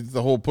 And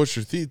the whole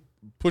Pusher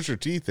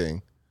T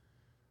thing.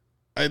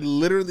 I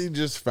literally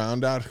just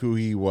found out who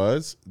he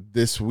was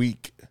this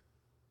week.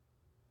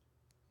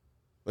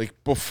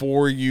 Like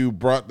before you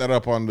brought that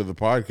up onto the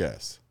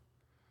podcast.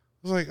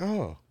 I was like,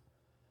 oh,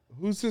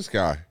 who's this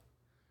guy?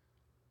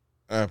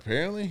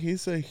 Apparently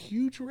he's a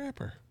huge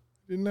rapper.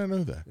 Did not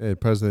know that. Yeah,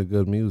 president of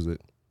good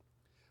music.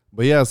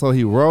 But yeah, so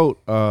he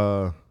wrote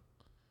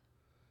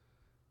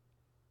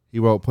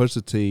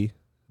Pusha T,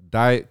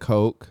 Diet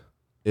Coke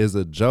is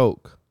a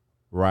joke,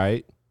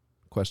 right?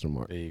 Question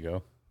mark. There you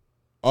go.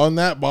 On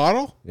that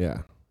bottle?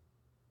 Yeah.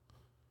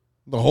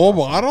 The whole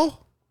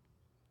bottle?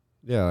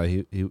 Yeah, like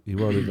he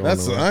wrote it.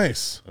 That's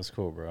nice. That's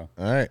cool, bro.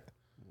 All right.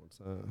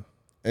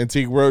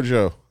 Antique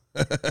Roadshow.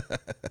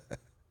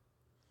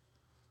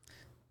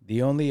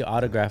 The only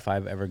autograph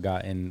I've ever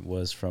gotten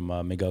was from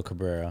Miguel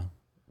Cabrera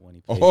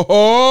when he played.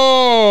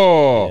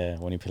 Oh, Yeah,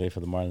 when he played for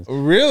the Marlins.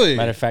 really?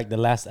 Matter of fact, the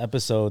last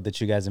episode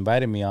that you guys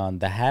invited me on,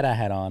 the hat I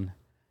had on,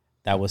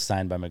 that was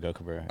signed by Miguel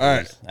Cabrera. All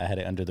right. I had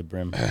it under the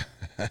brim. I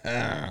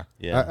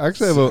Yeah.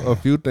 actually have a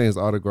few things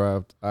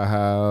autographed. I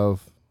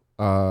have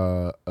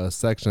a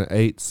Section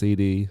 8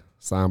 CD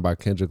signed by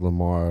Kendrick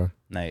Lamar.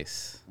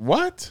 Nice.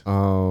 What?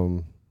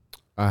 I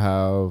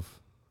have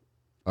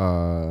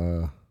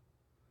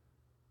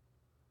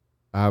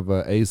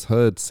a Ace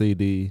Hood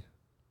CD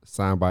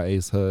signed by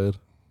Ace Hood.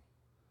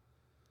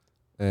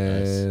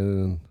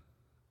 And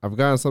I've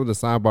gotten something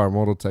signed by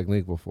Immortal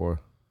Technique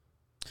before.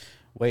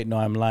 Wait, no,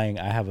 I'm lying.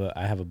 I have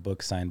a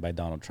book signed by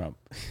Donald Trump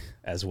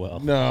as well.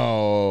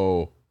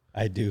 No.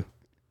 I do.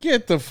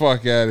 Get the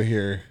fuck out of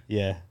here.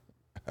 Yeah.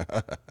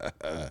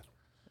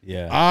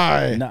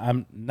 Yeah. No,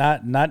 I'm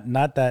not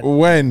that.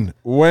 When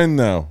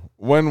though?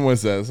 When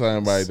was that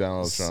signed by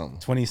Donald Trump?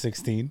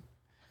 2016.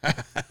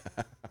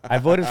 I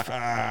voted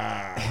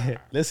for,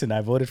 listen,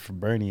 I voted for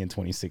Bernie in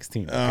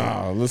 2016.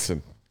 Okay? Oh,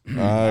 listen.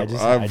 I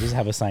just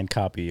have a signed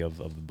copy of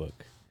the book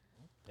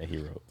that he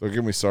wrote. Don't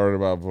get me started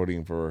about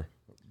voting for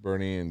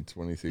Bernie in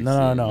 2016.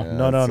 No.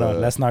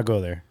 Let's not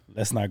go there.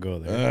 Let's not go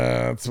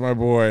there. That's my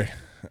boy.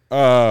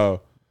 I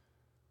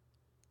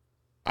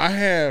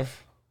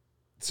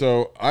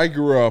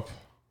grew up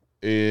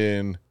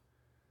in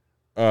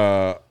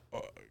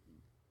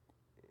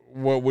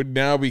what would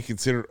now be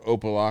considered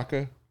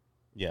Opelika.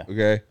 Yeah.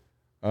 Okay.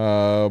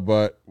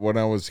 But when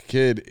I was a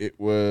kid, it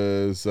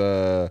was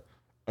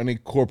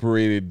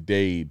unincorporated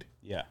Dade.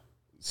 Yeah.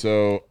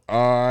 So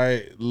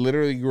I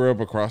literally grew up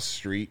across the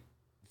street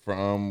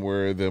from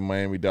where the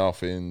Miami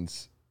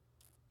Dolphins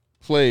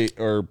play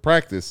or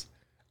practice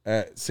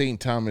at St.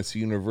 Thomas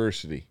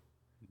University.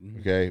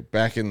 Okay,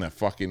 back in the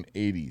fucking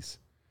 80s.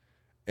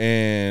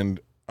 And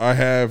I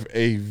have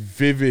a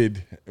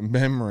vivid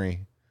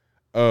memory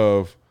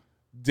of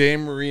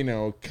Dan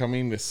Marino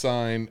coming to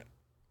sign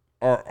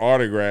our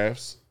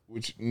autographs,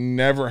 which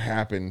never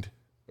happened.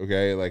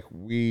 Okay, like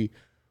we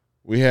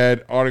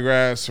had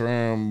autographs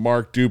from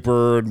Mark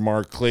Duper,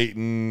 Mark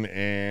Clayton,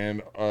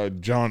 and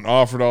John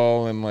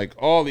Offerdahl, and like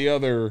all the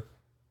other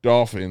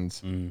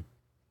Dolphins.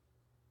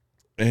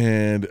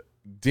 And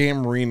Dan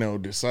Marino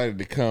decided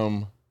to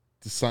come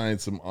to sign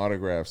some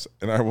autographs,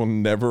 and I will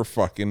never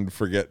fucking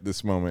forget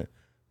this moment.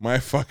 My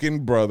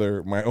fucking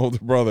brother, my older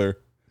brother,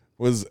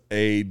 was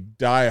a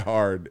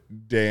diehard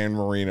Dan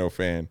Marino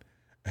fan,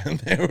 and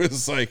there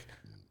was like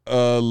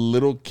a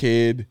little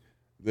kid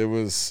that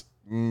was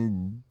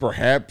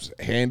perhaps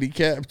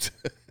handicapped,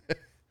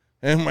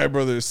 and my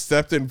brother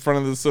stepped in front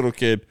of this little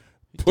kid,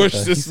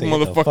 pushed this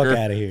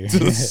motherfucker to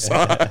the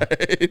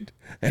side,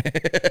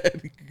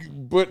 and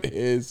put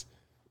his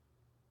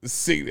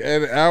seat,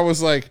 and I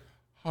was like,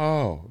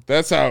 oh,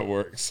 that's how it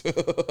works.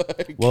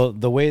 Well,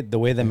 the way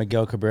that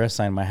Miguel Cabrera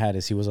signed my hat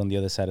is he was on the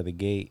other side of the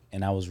gate,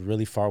 and I was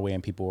really far away,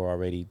 and people were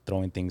already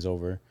throwing things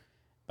over.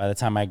 By the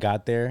time I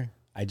got there,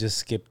 I just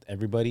skipped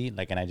everybody,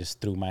 and I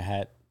just threw my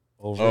hat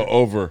over.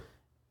 Over.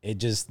 It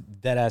just,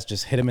 that ass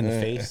just hit him in the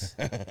face.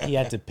 He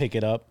had to pick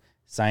it up,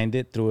 signed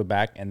it, threw it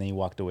back, and then he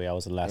walked away. I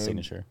was the last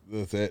signature.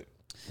 That's it.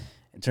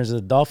 In terms of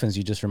the Dolphins,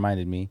 you just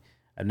reminded me,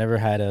 I've never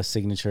had a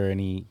signature,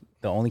 the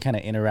only kind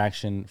of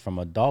interaction from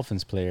a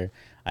Dolphins player,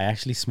 I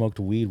actually smoked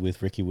weed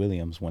with Ricky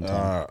Williams one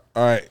time.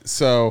 All right.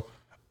 So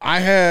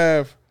I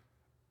have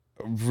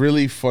a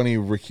really funny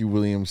Ricky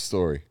Williams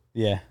story.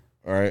 Yeah.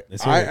 All right.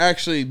 I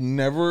actually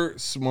never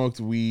smoked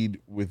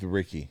weed with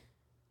Ricky,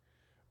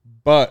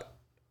 but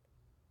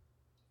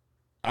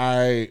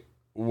I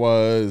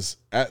was,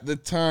 at the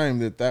time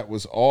that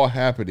was all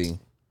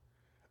happening,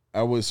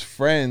 I was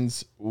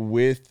friends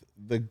with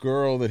the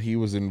girl that he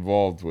was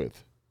involved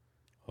with.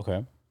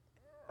 Okay.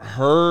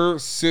 Her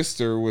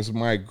sister was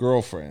my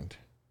girlfriend.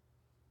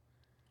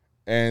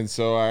 And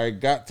so I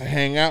got to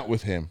hang out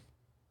with him.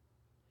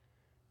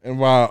 And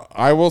while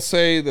I will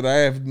say that I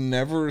have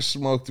never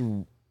smoked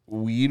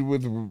weed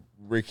with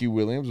Ricky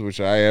Williams,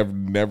 which I have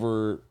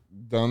never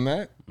done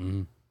that,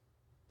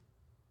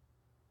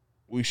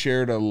 we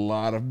shared a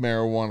lot of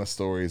marijuana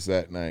stories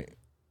that night.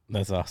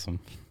 That's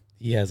awesome.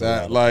 He has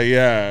that,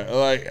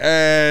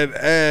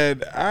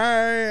 and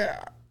I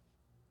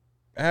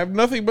have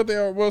nothing but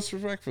the utmost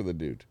respect for the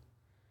dude.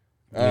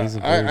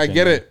 I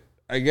get it.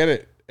 I get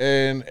it.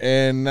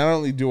 And not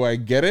only do I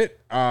get it,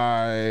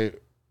 I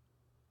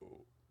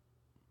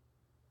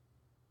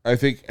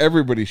think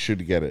everybody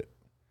should get it.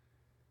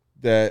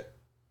 That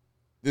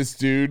this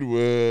dude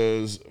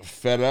was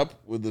fed up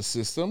with the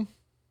system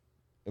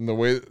and the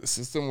way that the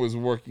system was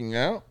working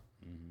out.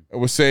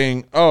 And was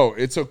saying, oh,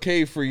 it's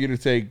okay for you to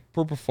take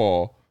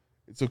propofol.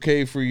 It's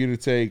okay for you to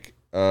take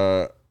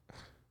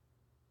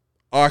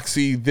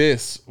oxy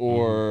this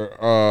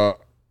or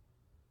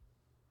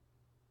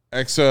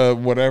Exa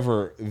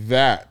whatever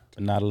that.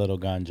 But not a little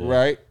ganja.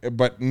 Right?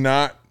 But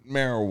not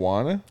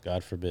marijuana.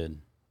 God forbid.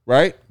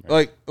 Right?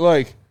 Like,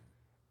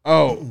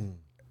 oh,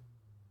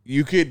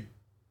 you could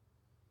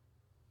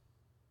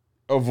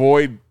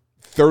avoid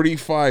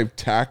 35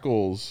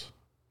 tackles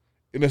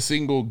in a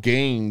single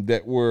game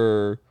that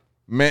were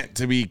meant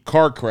to be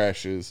car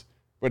crashes,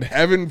 but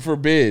heaven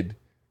forbid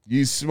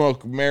you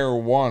smoke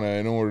marijuana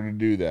in order to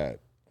do that.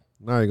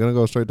 No, you're gonna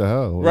go straight to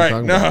hell. What are you Right?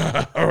 talking No,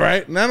 about? all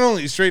right. Not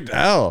only straight to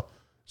hell,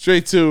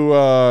 straight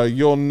to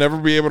you'll never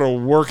be able to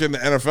work in the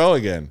NFL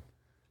again.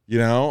 You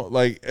know,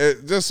 like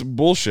just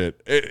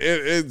bullshit.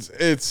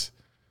 It's.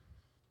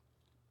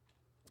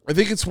 I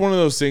think it's one of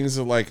those things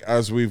that, like,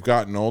 as we've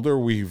gotten older,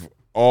 we've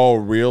all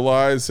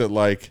realized that,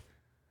 like,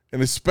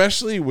 and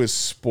especially with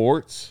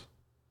sports,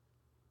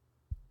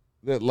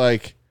 that,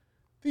 like,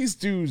 these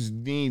dudes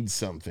need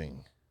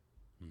something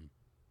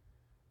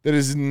that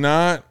is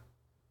not,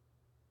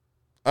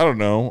 I don't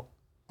know,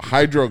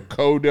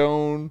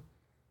 hydrocodone,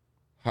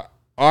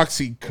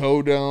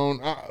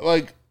 oxycodone,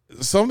 like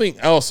something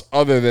else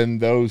other than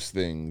those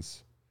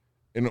things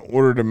in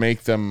order to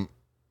make them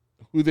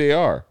who they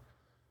are.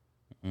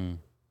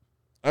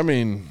 I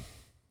mean,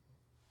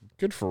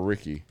 good for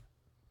Ricky.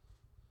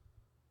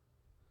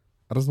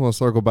 I just want to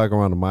circle back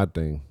around to my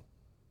thing.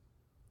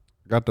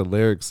 Got the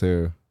lyrics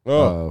here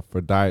for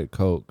Diet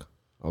Coke.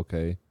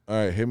 Okay. All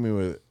right, hit me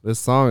with it. This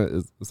song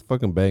is a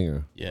fucking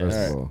banger. Yeah, first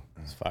all right. of all.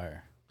 It's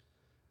fire.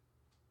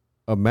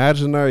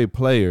 Imaginary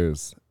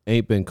players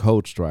ain't been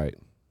coached right.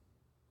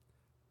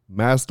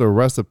 Master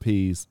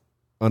recipes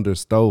under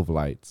stove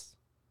lights.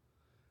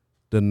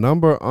 The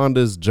number on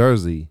this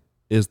jersey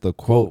is the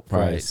quote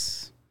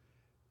price.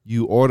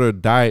 You order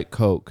Diet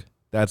Coke.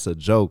 That's a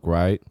joke,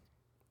 right?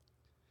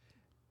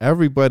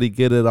 Everybody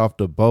get it off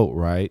the boat,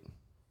 right?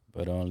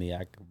 But only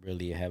I could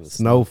really have a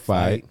Snow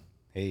fight.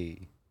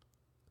 Hey.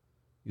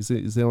 You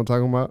see what I'm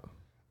talking about?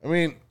 I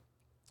mean,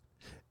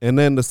 And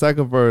then the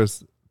second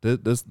verse,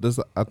 this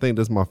I think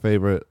this is my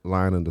favorite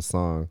line in the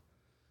song.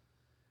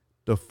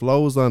 The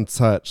flow's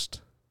untouched,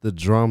 the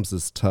drums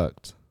is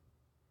tucked.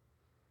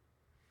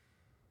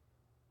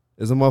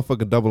 It's a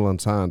motherfucking double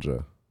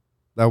entendre.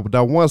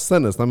 That one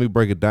sentence, let me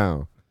break it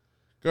down.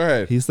 go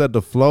ahead. He said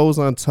the flow's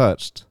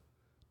untouched,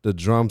 the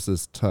drums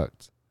is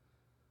tucked.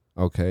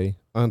 Okay?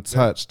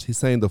 Untouched. He's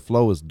saying the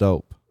flow is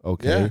dope.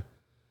 Okay? Yeah.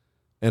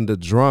 And the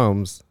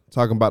drums,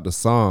 talking about the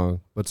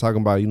song, but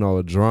talking about,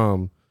 a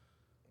drum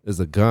is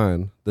a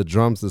gun. The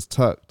drums is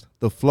tucked.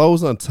 The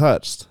flow's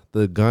untouched.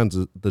 The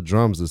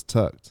drums is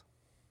tucked.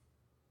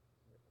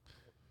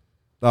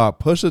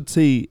 Pusha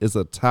T is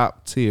a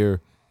top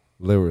tier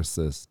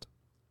lyricist.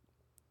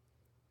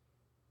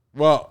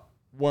 Well,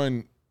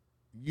 when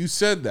you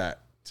said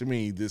that to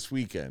me this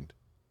weekend,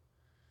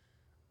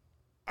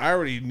 I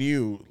already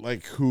knew,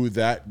 like, who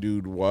that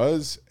dude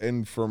was.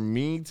 And for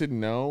me to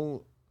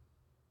know,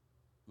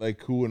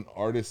 like, who an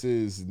artist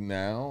is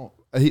now.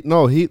 He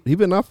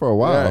been up for a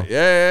while.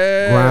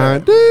 Yeah.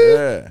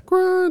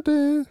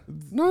 Grinding.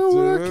 No,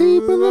 we're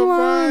keeping the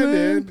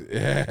line.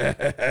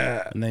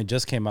 Yeah. And they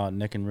just came out,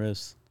 Nick and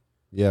Riz.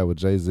 Yeah, with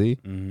Jay-Z.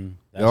 Mm-hmm.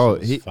 That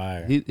shit was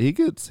fire. He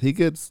gets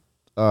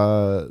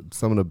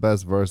some of the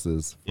best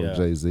verses from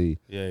Jay-Z.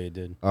 Yeah, he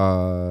did.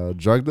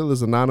 Drug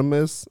Dealers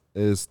Anonymous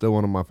is still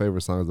one of my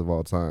favorite songs of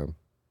all time.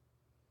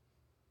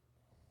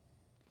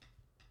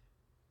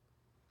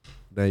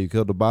 Damn, you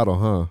killed the bottle,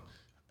 huh?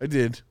 I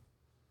did.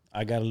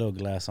 I got a little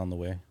glass on the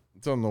way.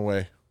 It's on the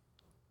way.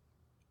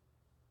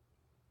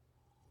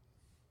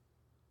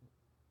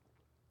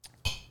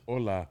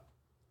 Hola,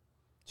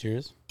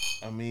 Cheers.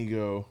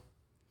 amigo.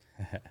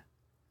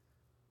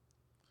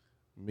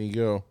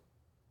 Amigo.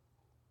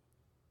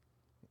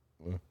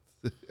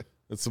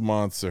 It's a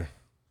monster.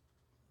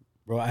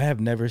 Bro, I have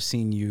never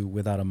seen you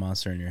without a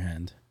monster in your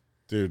hand.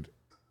 Dude.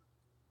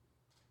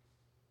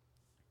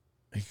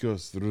 He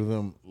goes through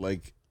them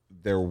like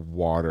they're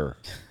water.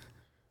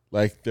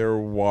 Like they're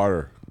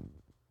water.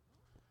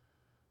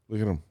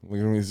 Look at him. Look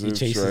at him. He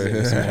chases it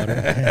with some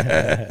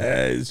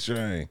water. He's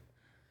trying.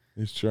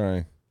 He's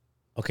trying.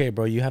 Okay,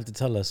 bro, you have to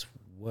tell us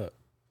what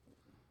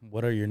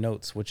are your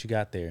notes? What you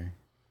got there?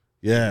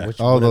 Yeah. What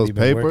All have those you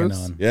been working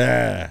papers? on?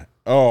 Yeah.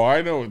 Oh,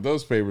 I know what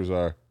those papers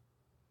are.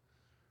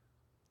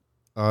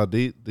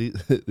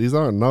 These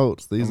aren't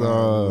notes. These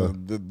are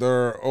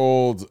they're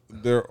old.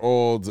 They're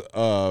old.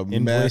 Matthew.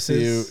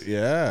 Invoices?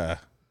 Yeah.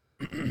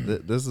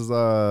 this is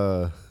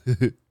from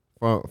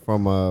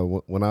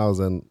when I was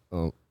an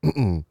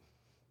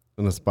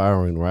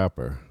aspiring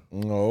rapper.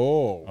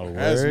 Oh, A word?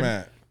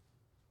 hazmat.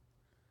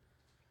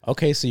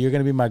 Okay, so you're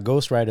gonna be my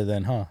ghostwriter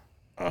then, huh?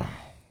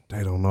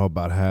 They don't know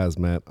about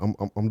hazmat.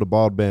 I'm the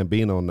bald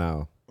Bambino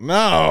now.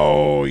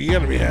 No, you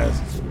gotta be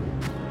hazmat.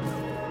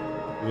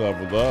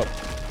 Leveled up.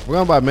 We're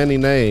going by many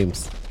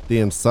names. The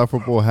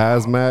insufferable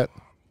hazmat,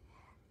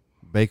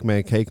 Bake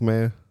Man Cake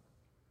Man,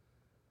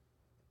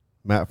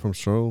 Matt from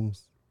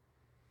Shrooms,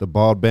 the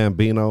bald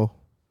Bambino.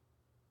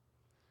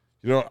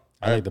 You know,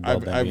 I like the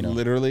bald I've Bambino.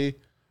 literally,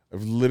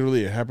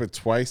 it happened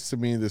twice to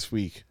me this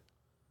week.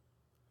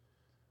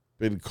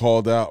 Been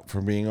called out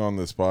for being on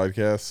this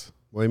podcast.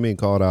 What do you mean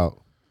called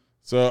out?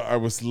 So I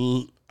was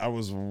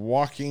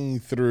walking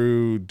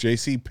through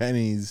J.C.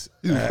 Penney's.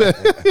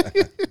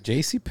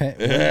 JC Penn.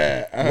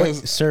 Yeah,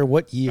 Sir,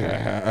 what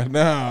year?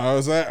 No, I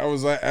was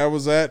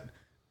at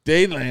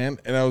Dayland,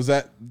 and I was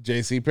at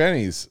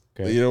JCPenney's.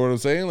 Okay. You know what I'm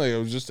saying? Like I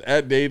was just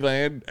at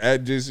Dayland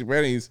at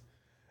JCPenney's,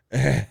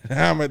 and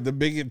I'm at the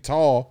Big and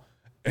Tall,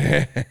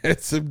 and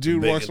some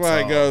dude walks by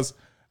and goes,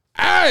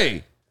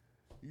 "Hey,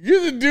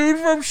 you're the dude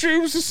from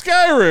Shrooms to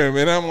Skyrim,"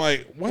 and I'm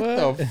like,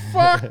 "What? The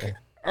fuck?"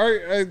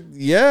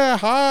 Yeah,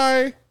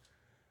 hi.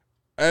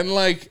 And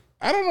like,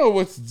 I don't know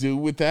what to do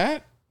with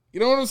that. You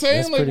know what I'm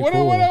saying? That's Like, pretty what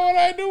cool. do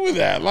I do with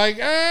that? Like,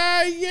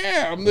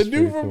 yeah, I'm the That's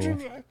dude pretty from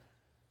cool. Shrooms.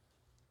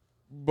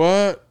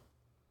 But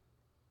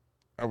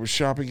I was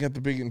shopping at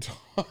the Big and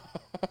Tall.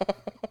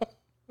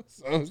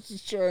 So I was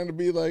just trying to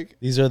be like,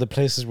 These are the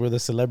places where the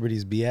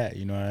celebrities be at.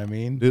 You know what I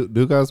mean? Do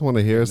you guys want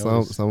to hear some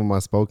noticed. of my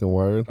spoken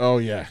word? oh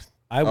yeah.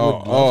 I would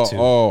love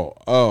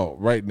to.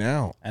 Right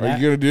now. And Are I-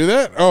 you gonna do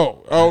that?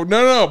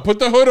 No. Put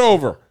the hood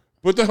over.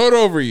 Put the hood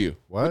over you.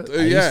 What?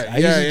 I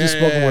usually do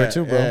spoken word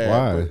too, bro.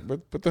 Why?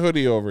 But put the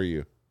hoodie over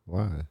you.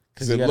 Why?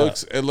 Because you it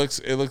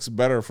gotta- looks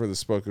better for the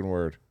spoken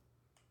word.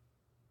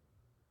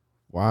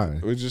 Why?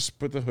 We just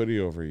put the hoodie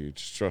over you.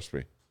 Just trust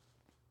me.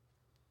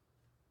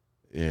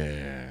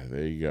 Yeah,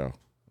 there you go.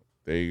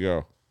 There you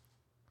go.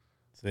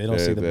 So they don't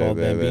see the bald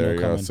bambino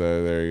coming.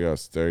 So there he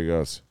goes. There he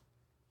goes.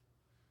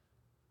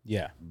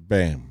 Yeah,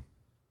 Bam.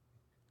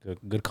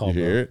 good call, You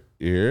hear bro. it?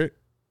 You hear it?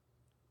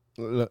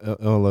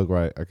 It don't look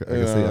right. I can see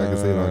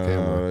it on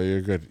camera.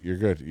 You're good. You're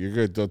good. You're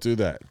good. Don't do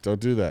that. Don't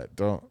do that.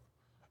 Don't.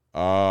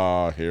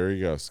 Here he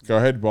goes. Go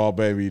ahead, ball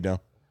baby. No.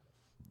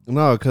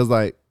 No, because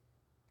like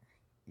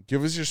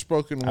Give us your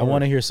spoken word. I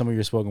want to hear some of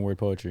your spoken word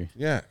poetry.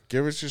 Yeah,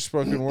 give us your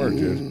spoken word,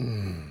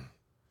 dude.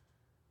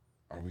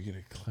 Are we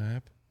gonna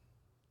clap?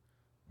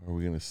 Or are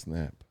we gonna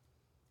snap?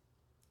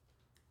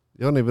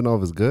 you don't even know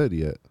if it's good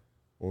yet.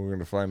 Well, we're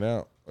gonna find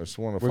out. I just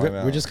want to find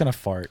out. We're just gonna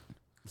fart.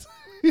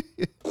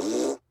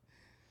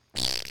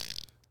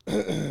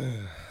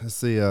 Let's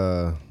see.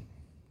 Yeah.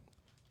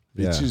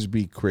 Bitches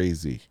be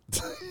crazy.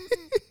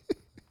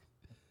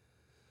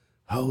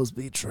 Hoes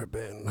be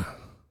tripping.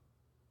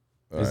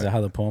 Is that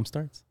how the poem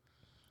starts?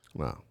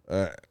 No. All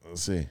right,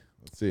 let's see.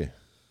 Let's see.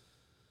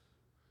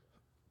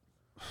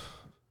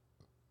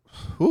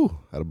 Whew,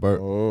 had a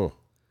burp. Oh,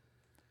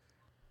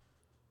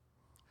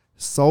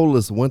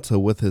 Soulless winter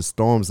with his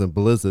storms and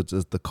blizzards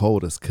is the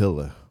coldest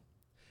killer.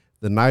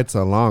 The nights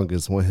are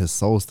longest when his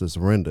solstice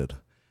rendered.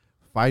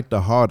 Fight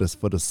the hardest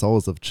for the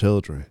souls of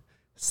children.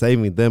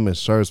 Saving them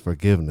ensures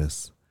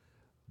forgiveness.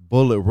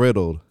 Bullet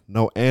riddled,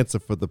 no answer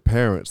for the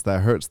parents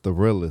that hurts the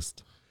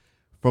realest.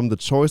 From the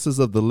choices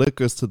of the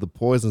liquors to the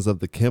poisons of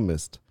the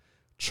chemist.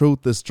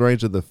 Truth is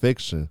stranger than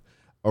fiction.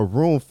 A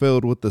room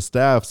filled with the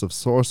staffs of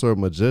sorcerer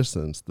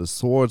magicians, the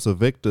swords of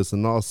victors,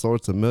 and all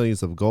sorts of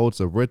millions of golds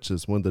of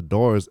riches. When the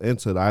door is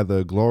entered, either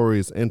a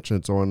glorious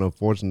entrance or an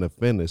unfortunate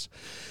finish.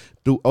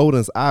 Through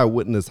Odin's eye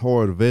witness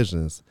horrid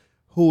visions.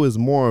 Who is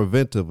more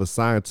inventive, a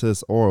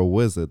scientist or a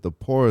wizard? The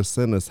poorest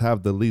sinners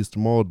have the least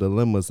moral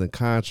dilemmas in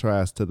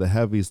contrast to the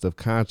heaviest of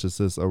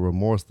consciences or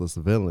remorseless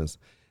villains.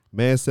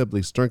 Man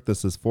simply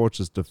strengthens his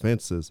fortress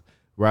defenses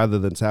rather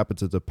than tap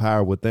into the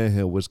power within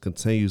him which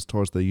continues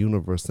towards the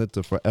universe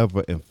center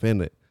forever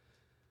infinite.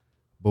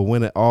 But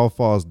when it all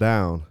falls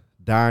down,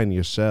 die in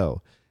your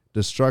shell,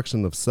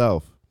 destruction of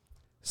self,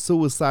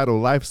 suicidal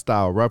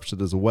lifestyle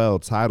ruptured as well,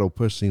 title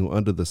pushing you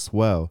under the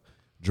swell,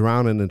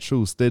 drowning in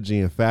true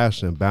Stygian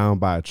fashion, bound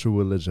by a true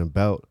religion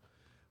belt.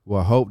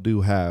 What hope do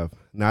you have?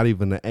 Not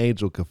even an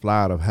angel could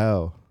fly out of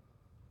hell.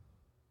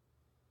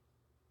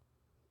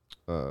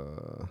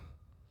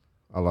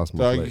 I lost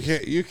my dog,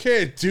 place. you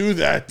can't do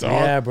that, dog.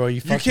 Yeah, bro,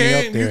 you fucked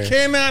me up there. You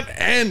cannot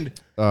end.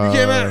 You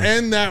cannot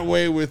end that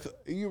way with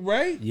you,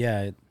 right?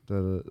 Yeah,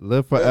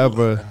 Live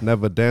forever,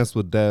 never dance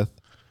with death,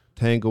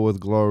 tangle with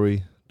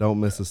glory, don't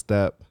miss a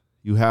step.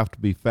 You have to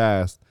be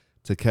fast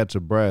to catch a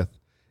breath.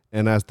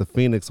 And as the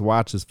phoenix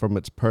watches from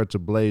its perch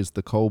ablaze,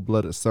 the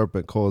cold-blooded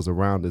serpent coils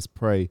around its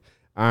prey.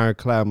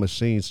 Ironclad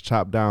machines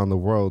chop down the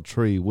world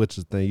tree, which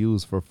is then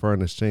used for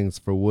furnishings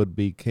for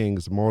would-be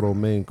kings, mortal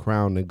men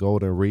crowned in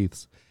golden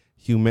wreaths.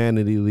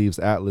 Humanity leaves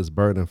Atlas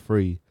burden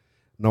free.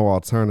 No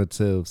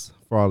alternatives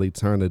for all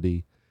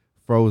eternity.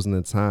 Frozen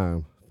in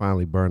time,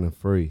 finally burning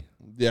free.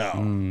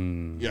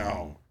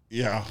 Yo.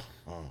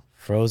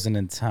 frozen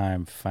in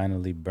time,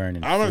 finally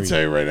burning. I'm gonna free.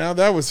 tell you right now,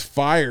 that was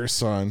fire,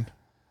 son.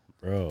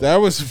 bro. That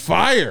was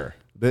fire.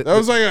 That- That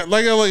was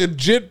like a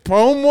jit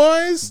poem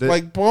wise,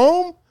 That-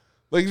 poem,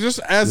 like just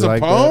as You a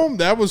like poem.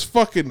 That was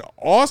fucking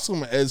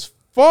awesome as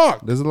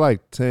fuck. This is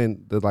like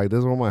 10, this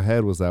is where my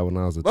head was at when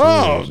I was a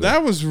Oh, teenager.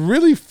 that was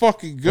really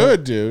fucking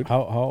good, dude.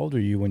 How old were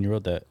you when you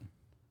wrote that?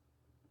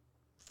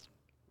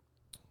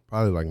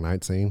 Probably like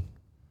 19.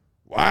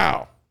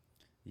 Wow,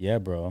 Yeah,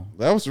 bro.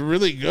 that was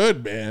really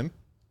good, man.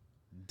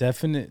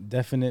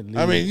 Definitely.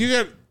 I mean, you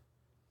got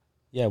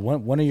yeah.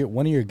 One of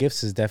your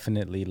gifts is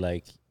definitely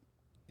like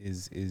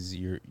is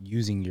you're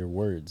using your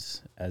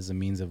words as a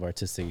means of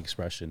artistic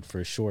expression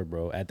for sure,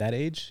 bro. At that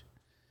age.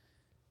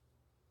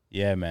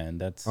 Yeah, man.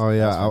 That's Oh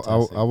yeah, that's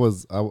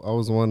fantastic. I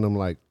was one of them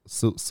like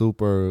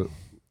super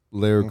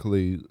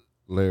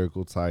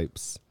lyrical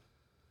types.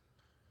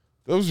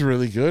 that was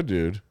really good,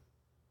 dude.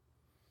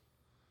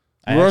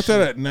 You wrote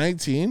that at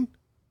 19?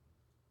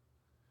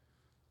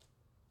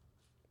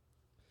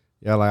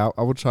 Yeah, like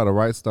I would try to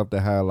write stuff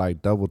that had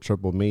like double,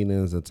 triple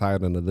meanings and tie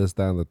it into this,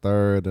 that, and the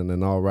third, and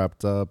then all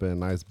wrapped up in a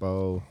nice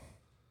bow.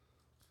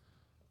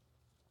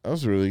 That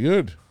was really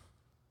good.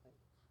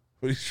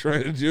 What are you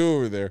trying to do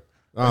over there?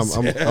 I'm just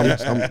looking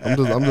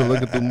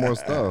through more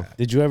stuff.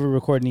 Did you ever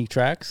record any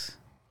tracks?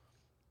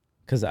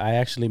 Because I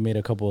actually made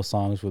a couple of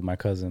songs with my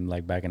cousin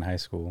like back in high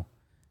school,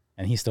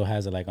 and he still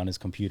has it like on his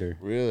computer.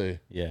 Really?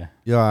 Yeah.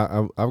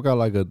 Yeah, I've got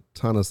like a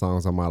ton of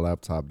songs on my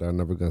laptop that are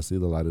never gonna see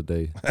the light of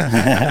day.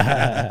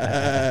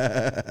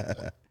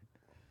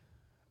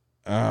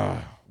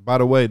 By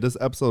the way, this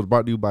episode is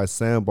brought to you by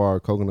Sandbar,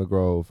 Coconut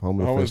Grove,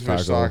 Home and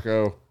Fish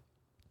Taco.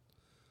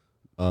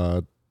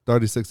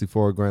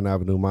 3064 Grand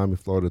Avenue, Miami,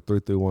 Florida,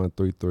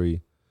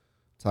 33133.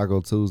 Taco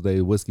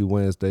Tuesday, Whiskey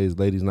Wednesdays,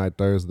 Ladies Night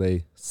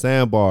Thursday.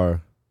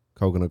 Sandbar,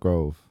 Coconut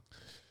Grove.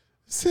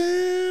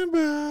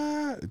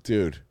 Sandbar.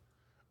 Dude, I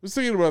was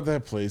thinking about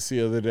that place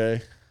the other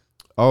day.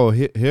 Oh,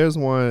 here's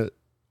one.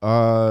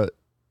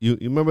 You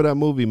remember that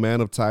movie,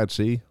 Man of Tai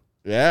Chi?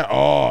 Yeah.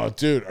 Oh,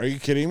 dude, are you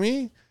kidding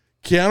me?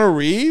 Keanu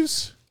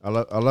Reeves? I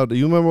love it.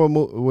 You remember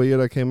what year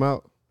that came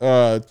out?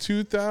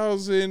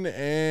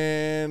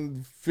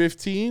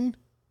 2015.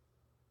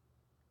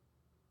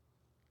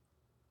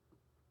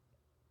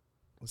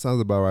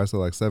 Sounds about right. So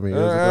like 7 years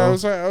ago.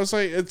 I was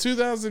like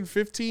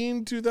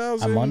 2015,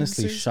 2000. I'm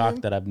honestly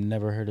shocked that I've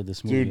never heard of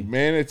this movie. Dude,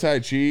 Man of Tai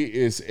Chi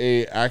is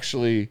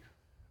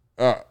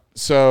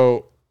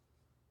so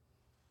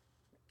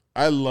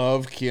I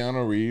love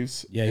Keanu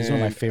Reeves. Yeah, he's one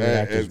of my favorite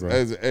actors, bro.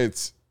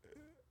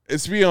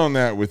 It's beyond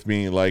that with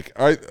me. Like,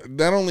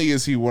 not only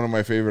is he one of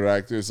my favorite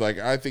actors, like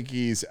I think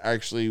he's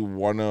actually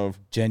one of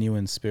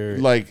genuine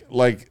spirit.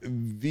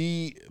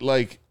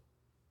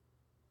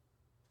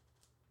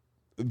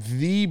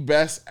 The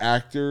best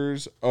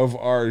actors of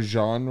our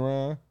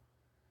genre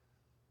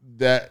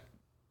that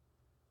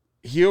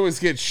he always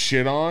gets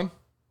shit on.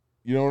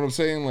 You know what I'm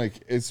saying?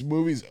 Like, his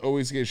movies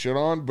always get shit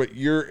on, but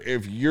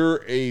if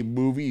you're a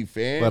movie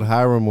fan, but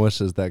Hiram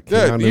wishes that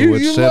Keanu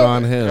would shit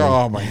on him.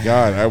 Oh my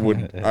God, I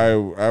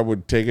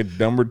would take a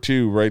number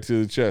 2 right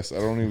to the chest. I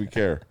don't even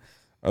care.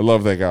 I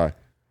love that guy.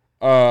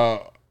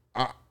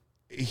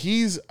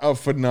 He's a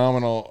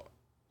phenomenal.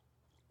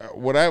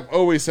 What I've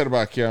always said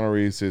about Keanu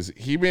Reeves is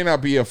he may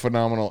not be a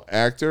phenomenal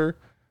actor,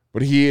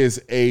 but he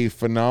is a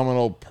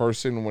phenomenal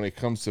person when it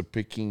comes to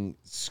picking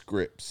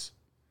scripts.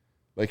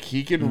 Like,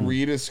 he can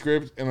read a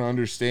script and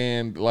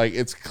understand, like,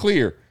 it's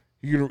clear.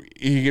 He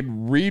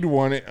can read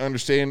one and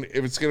understand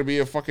if it's going to be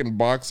a fucking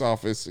box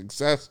office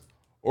success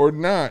or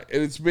not.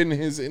 And it's been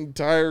his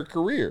entire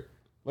career.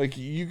 Like,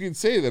 you can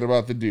say that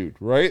about the dude,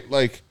 right?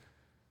 Like,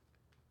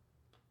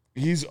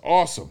 he's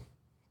awesome.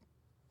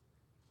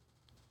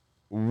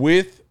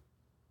 With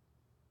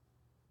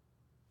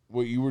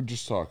what you were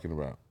just talking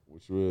about,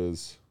 which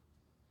was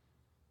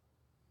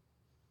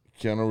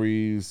Keanu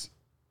Reeves'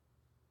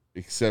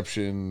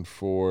 exception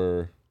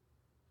for,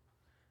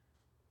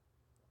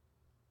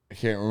 I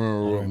can't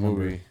remember what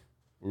movie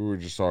we were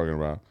just talking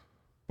about,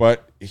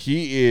 but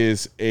he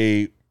is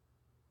a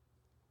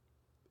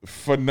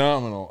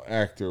phenomenal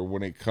actor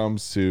when it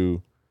comes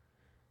to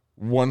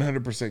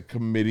 100%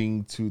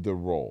 committing to the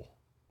role.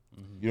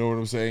 You know what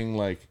I'm saying?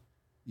 Like,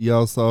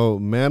 yo, so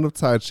Man of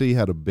Tai Chi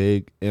had a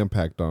big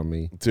impact on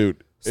me,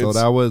 dude. So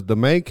that was the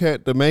main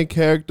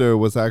character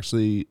was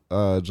actually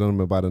a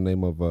gentleman by the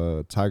name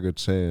of Tiger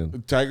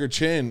Chin. Tiger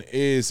Chin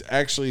is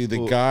actually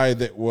the guy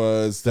that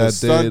was the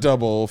stunt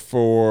double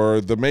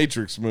for the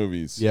Matrix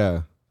movies.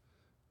 Yeah,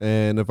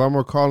 and if I'm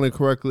recalling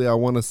correctly, I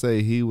want to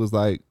say he was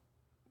like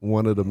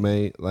one of the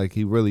main. Like,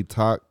 he really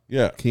taught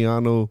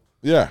Keanu.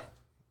 Yeah.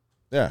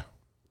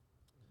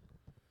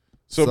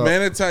 So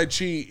Man of Tai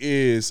Chi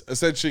is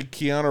essentially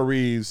Keanu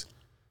Reeves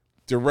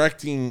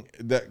directing.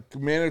 That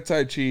Man of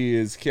Tai Chi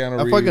is Keanu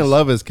Reeves. I fucking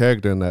love his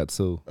character in that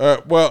too.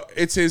 Well,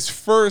 it's his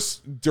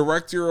first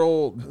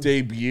directorial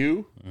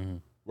debut,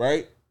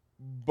 right?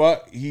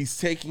 But he's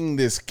taking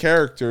this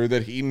character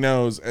that he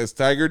knows as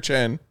Tiger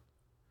Chen,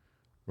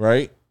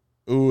 right?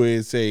 Who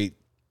is a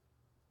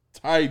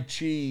Tai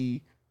Chi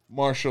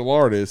martial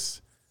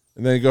artist.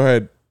 And then go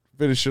ahead,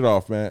 finish it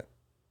off, Matt.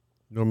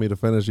 You want me to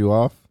finish you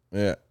off?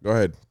 Yeah, go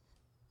ahead.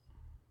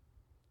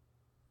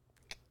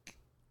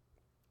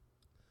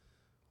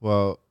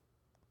 Well,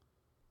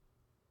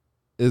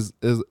 is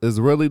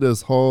really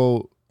this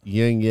whole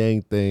yin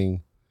yang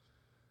thing,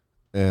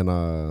 and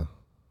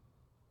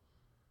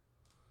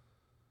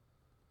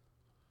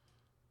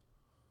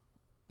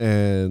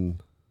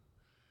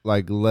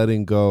like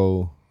letting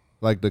go,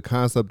 like the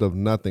concept of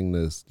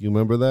nothingness. You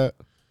remember that?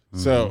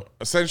 So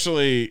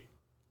essentially,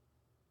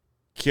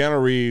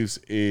 Keanu Reeves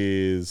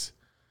is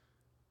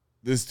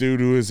this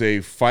dude who is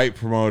a fight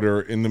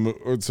promoter in the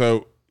movie.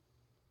 So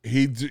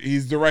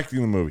he's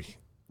directing the movie.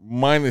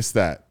 Minus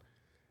that,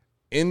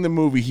 in the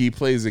movie, he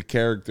plays a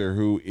character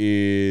who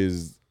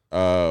is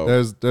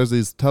there's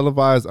these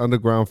televised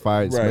underground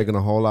fights making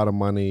a whole lot of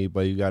money,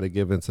 but you got to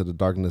give into the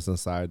darkness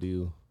inside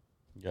you.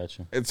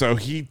 Gotcha. And so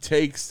he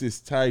takes this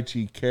Tai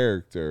Chi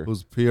character,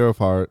 Who's pure of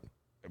heart.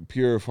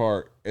 pure of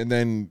heart, and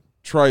then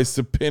tries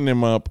to pin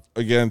him up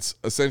against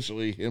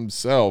essentially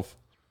himself,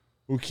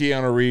 who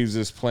Keanu Reeves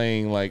is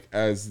playing like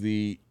as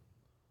the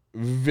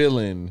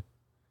villain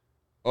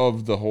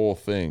of the whole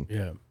thing.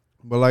 Yeah.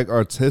 But like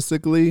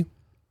artistically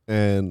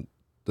and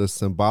the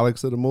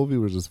symbolics of the movie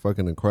were just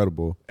fucking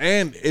incredible.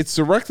 And it's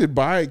directed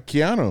by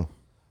Keanu.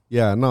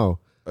 Yeah, no.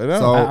 I know.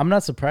 So- I'm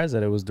not surprised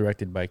that it was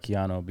directed by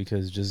Keanu,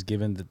 because just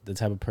given the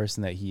type of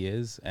person that he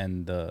is,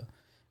 and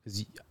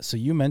so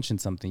you mentioned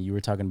something. You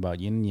were talking about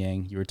yin and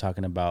yang. You were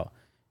talking about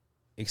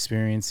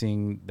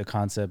experiencing the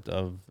concept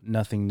of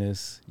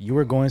nothingness. You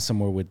were going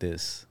somewhere with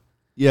this.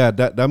 Yeah,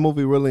 that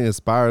movie really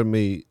inspired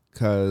me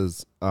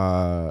because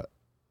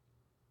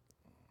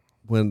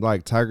when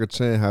like Tiger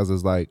Chen has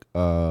his like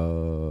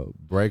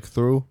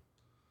breakthrough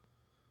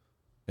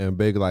and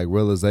big like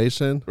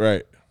realization,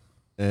 Right.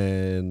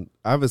 and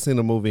I haven't seen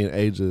a movie in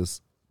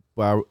ages,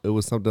 but it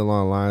was something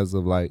along the lines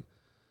of like,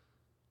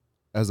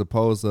 as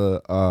opposed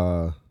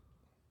to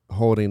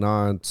holding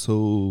on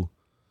to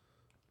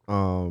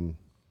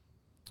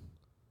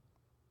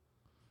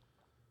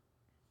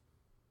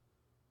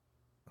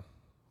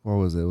what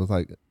was it? It was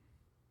like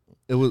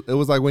it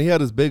was like when he had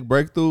his big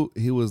breakthrough,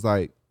 he was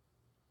like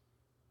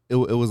it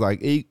was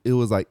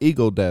like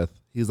ego death.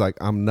 He's like,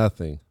 I'm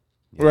nothing.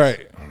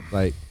 Right.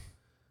 Like,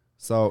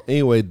 so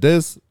anyway,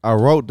 I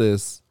wrote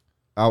this.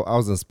 I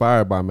was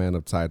inspired by Man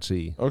of Tai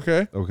Chi.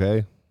 Okay.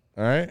 Okay,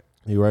 All right.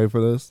 you ready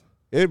for this?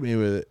 Hit me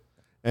with it.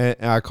 And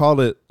I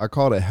called it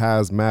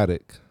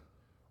Hazmatic.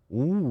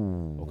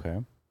 Ooh. Okay.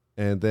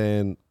 And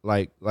then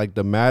like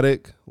the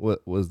matic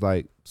was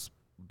like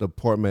the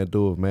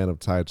portmanteau of Man of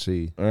Tai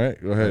Chi. All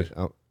right. Go ahead.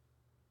 Like,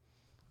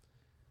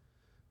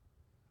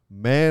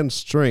 man's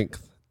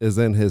strength is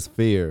in his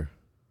fear.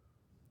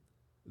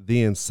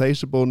 The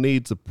insatiable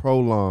need to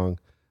prolong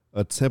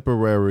a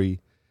temporary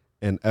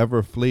and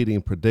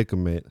ever-fleeting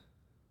predicament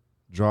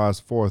draws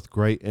forth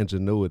great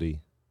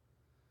ingenuity.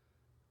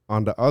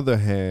 On the other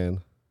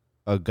hand,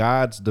 a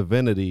god's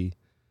divinity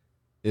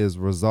is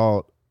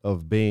result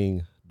of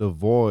being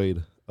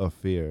devoid of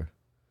fear.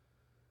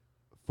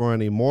 For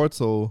an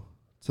immortal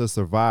to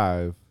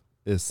survive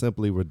is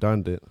simply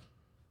redundant.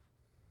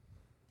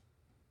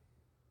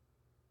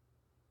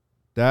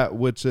 That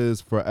which is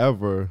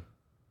forever.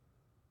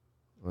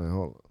 Wait,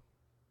 hold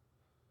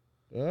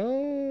on.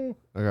 Oh.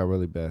 I got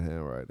really bad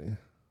handwriting.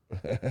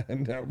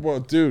 Well,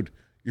 dude,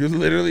 you're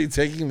literally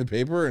taking the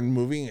paper and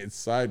moving it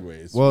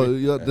sideways. Well,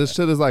 this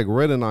shit is like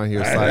written on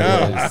here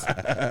sideways.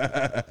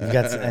 You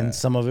got, and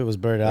some of it was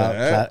blurred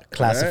out,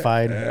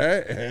 classified.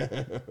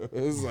 It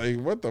was like,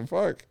 what the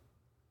fuck?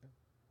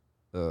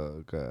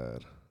 Oh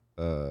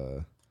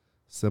God.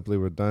 Simply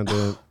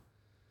redundant.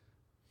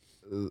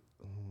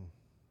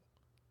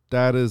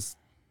 That is,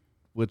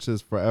 which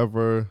is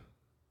forever,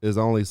 is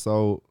only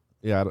so.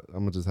 Yeah, I'm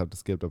gonna just have to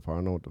skip the part.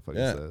 I know what the fuck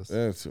Yeah, it says.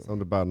 that's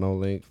Something about no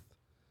length,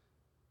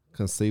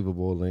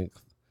 conceivable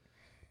length.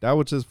 That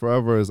which is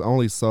forever is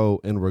only so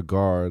in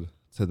regard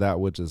to that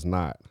which is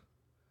not.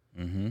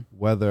 Mm-hmm.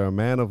 Whether a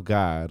man of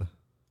God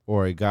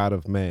or a God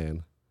of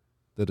man,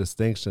 the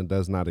distinction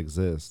does not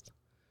exist.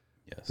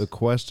 Yes. The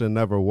question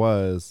never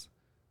was,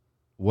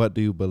 what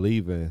do you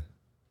believe in?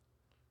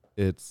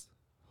 It's,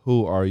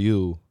 who are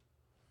you?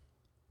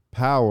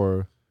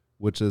 Power,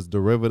 which is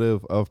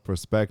derivative of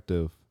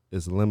perspective,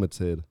 is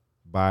limited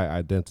by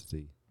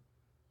identity.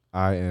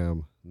 I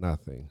am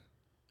nothing.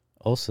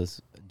 Also,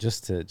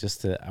 just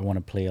to, I want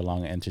to play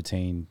along and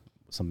entertain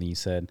something you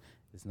said.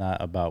 It's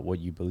not about what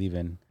you believe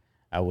in.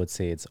 I would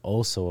say it's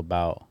also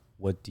about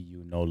what do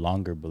you no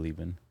longer believe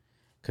in,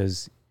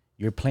 because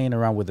you're playing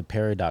around with the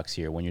paradox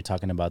here when you're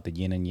talking about the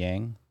yin and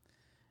yang,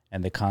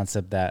 and the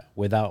concept that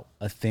without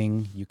a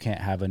thing you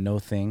can't have a no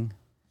thing.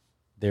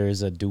 There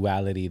is a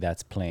duality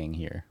that's playing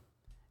here,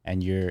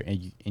 and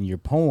in your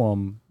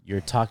poem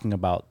you're talking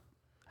about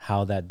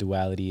how that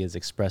duality is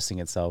expressing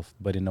itself,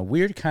 but in a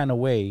weird kind of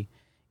way.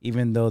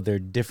 Even though they're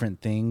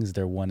different things,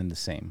 they're one and the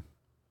same.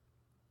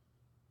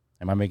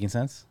 Am I making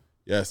sense?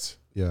 Yes.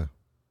 Yeah.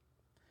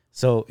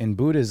 So in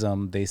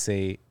Buddhism, they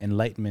say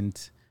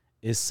enlightenment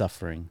is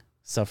suffering.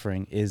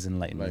 Suffering is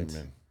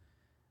enlightenment.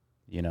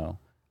 You know,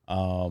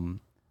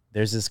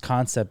 there's this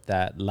concept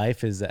that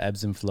life is the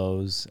ebbs and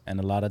flows.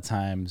 And a lot of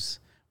times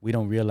we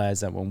don't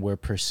realize that when we're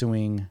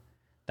pursuing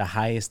the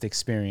highest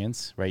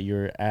experience, right?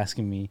 You're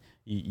asking me,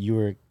 you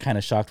were kind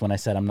of shocked when I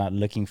said I'm not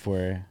looking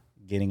for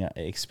getting an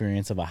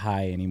experience of a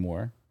high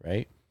anymore,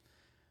 right?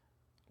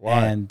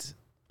 Why? And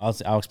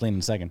I'll explain in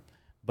a second.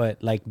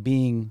 But like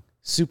being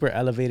super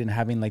elevated and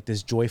having like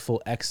this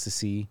joyful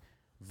ecstasy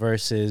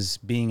versus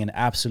being in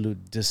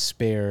absolute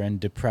despair and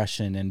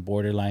depression and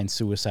borderline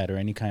suicide or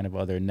any kind of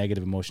other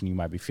negative emotion you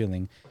might be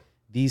feeling,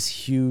 these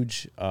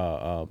huge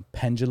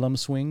pendulum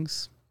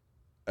swings.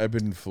 Ebb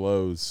and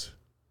flows.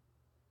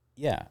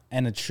 Yeah,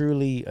 and a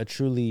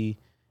truly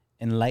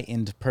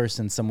enlightened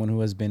person, someone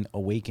who has been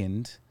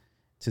awakened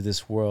to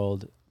this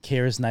world,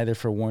 cares neither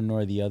for one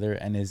nor the other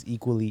and is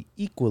equally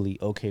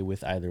okay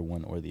with either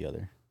one or the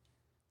other.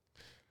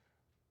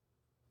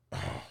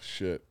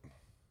 shit.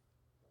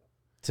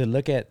 To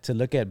look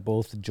at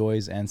both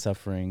joys and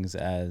sufferings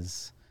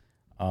as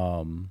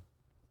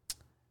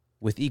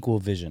with equal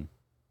vision.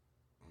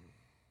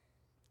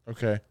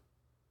 Okay.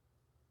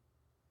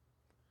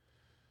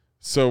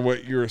 So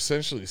what you're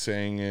essentially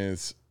saying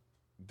is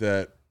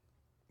that,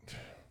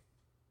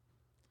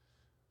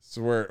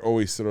 so where it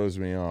always throws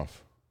me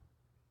off.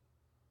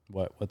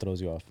 What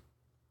throws you off?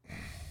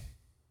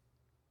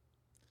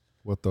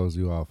 What throws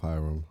you off,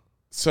 Hiram?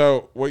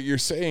 So what you're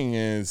saying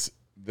is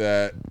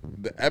that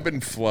the ebb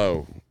and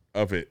flow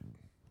of it,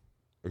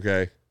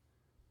 okay,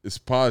 is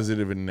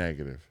positive and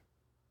negative,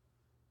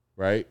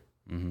 right?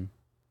 Mm-hmm.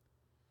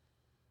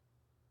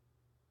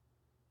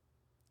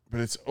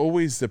 But it's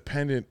always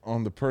dependent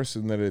on the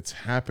person that it's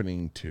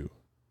happening to.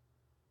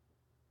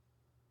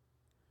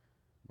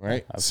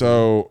 Right? Yeah,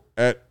 so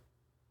it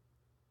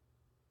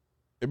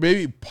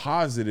may be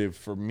positive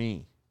for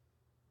me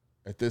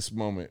at this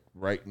moment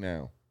right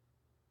now.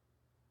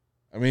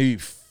 I may be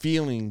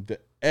feeling the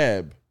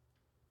ebb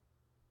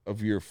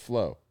of your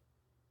flow.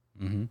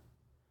 Mm-hmm.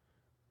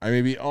 I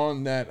may be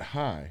on that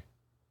high.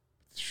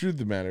 The truth of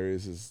the matter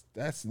is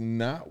that's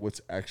not what's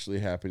actually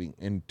happening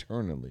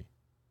internally.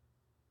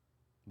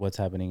 What's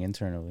happening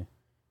internally?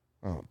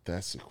 Oh,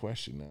 that's the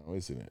question now,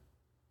 isn't it?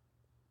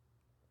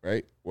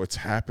 Right? What's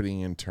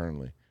happening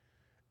internally?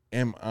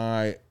 Am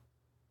I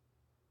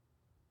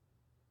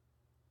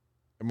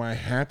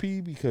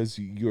happy because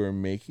you're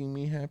making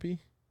me happy?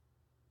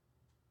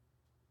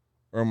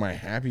 Or am I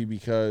happy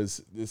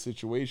because this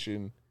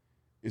situation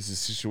is a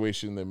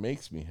situation that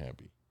makes me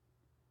happy?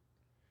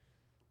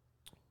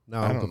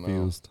 Now I'm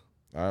confused.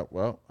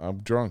 Well, I'm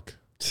drunk.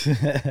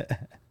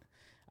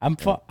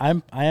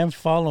 I am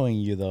following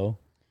you though.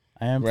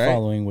 I am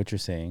following what you're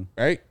saying.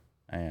 Right?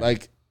 I am.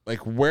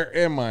 Like where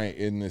am I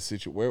in this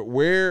situation?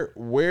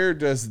 Where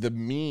does the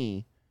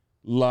me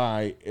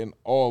lie in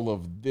all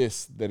of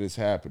this that is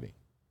happening?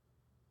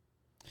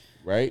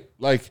 Right?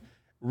 Like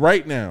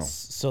right now.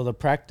 So the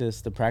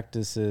practice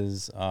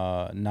is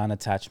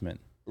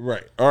non-attachment.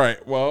 Right. All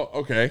right. Well,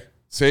 okay.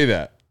 Say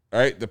that. All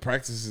right. The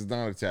practice is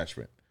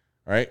non-attachment.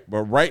 All right.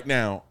 But right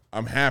now,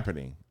 I'm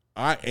happening.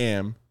 I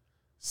am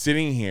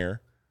sitting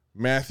here.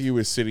 Matthew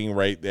is sitting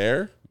right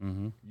there.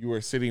 Mm-hmm. You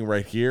are sitting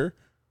right here.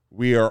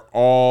 We are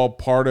all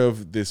part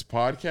of this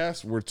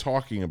podcast. We're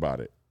talking about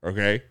it.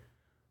 Okay.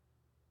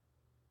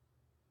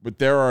 But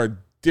there are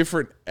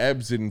different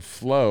ebbs and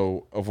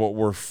flow of what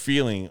we're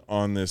feeling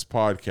on this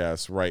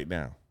podcast right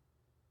now.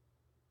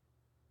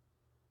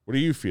 What are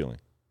you feeling?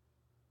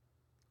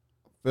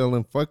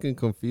 Feeling fucking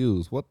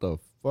confused. What the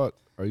fuck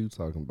are you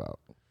talking about?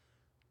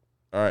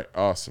 All right,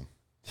 awesome.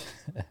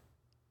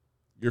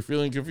 You're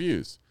feeling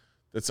confused.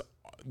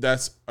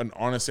 That's an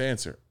honest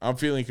answer. I'm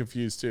feeling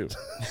confused too.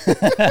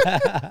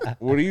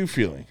 What are you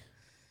feeling?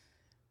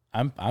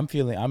 I'm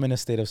in a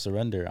state of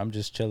surrender. I'm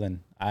just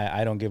chilling.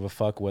 I don't give a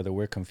fuck whether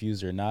we're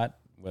confused or not,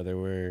 whether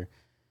we're,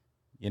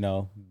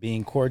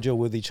 being cordial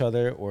with each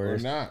other or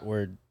not.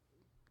 Or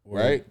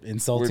right?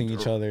 insulting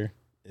each other.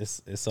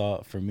 It's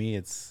all, for me,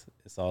 it's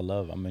all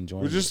love. I'm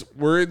enjoying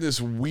we're in this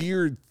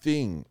weird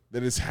thing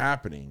that is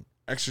happening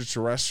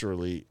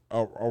extraterrestrially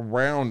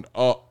around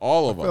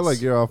all of us. I feel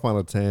like you're off on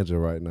a tangent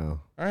right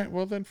now. All right,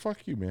 well then fuck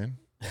you, man.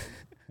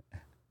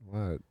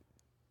 What?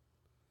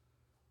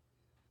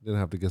 Didn't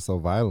have to get so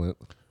violent.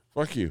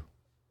 Fuck you.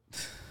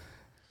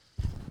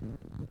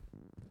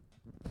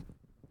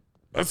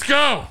 Let's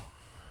go.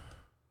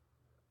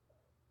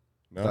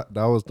 No.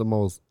 That was the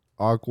most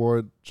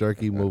awkward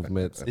jerky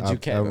movements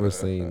I've ever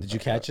seen. Did you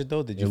catch it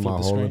though? Did you in flip my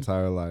the whole screen?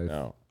 entire life?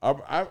 No,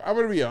 I'm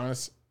gonna be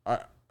honest.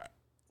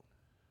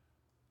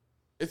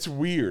 It's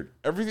weird.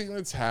 Everything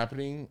that's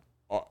happening,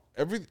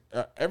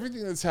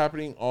 everything that's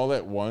happening all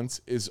at once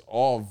is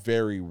all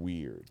very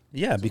weird.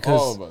 Yeah, to because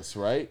all of us,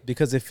 right?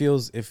 Because it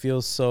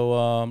feels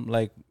so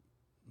like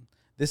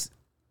this.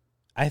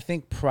 I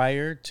think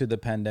prior to the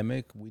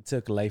pandemic, we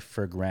took life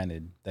for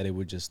granted that it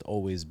would just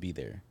always be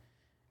there,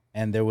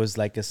 and there was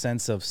like a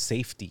sense of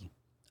safety.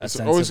 It's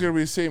always going to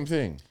be the same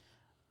thing.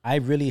 I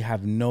really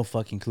have no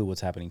fucking clue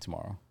what's happening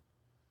tomorrow.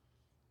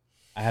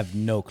 I have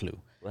no clue.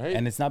 Right.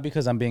 And it's not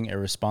because I'm being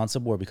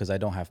irresponsible or because I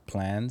don't have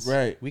plans.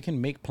 Right. We can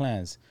make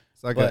plans.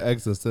 It's like an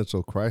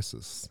existential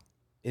crisis.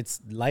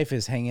 Life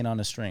is hanging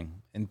on a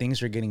string and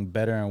things are getting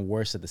better and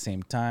worse at the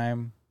same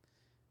time.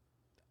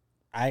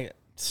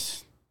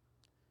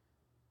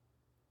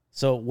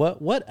 So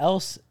what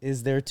else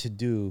is there to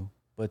do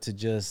but to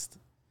just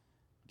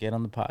get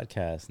on the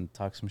podcast and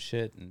talk some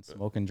shit and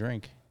smoke and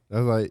drink?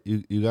 That's like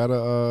you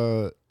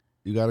gotta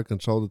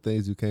control the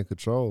things you can't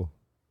control.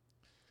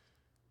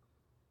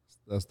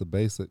 That's the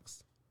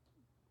basics.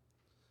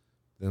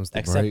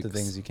 Except breaks. the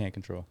things you can't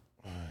control.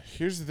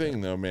 Here's the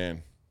thing, though,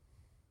 man.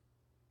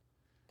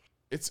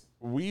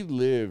 We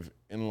live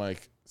in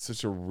like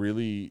such a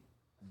really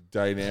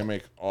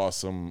dynamic,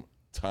 awesome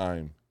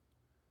time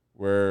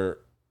where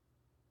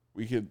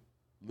we could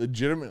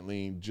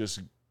legitimately just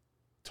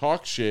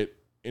talk shit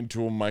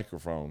into a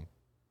microphone.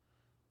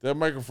 That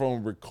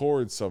microphone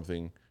records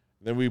something,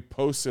 then we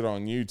post it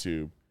on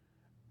YouTube,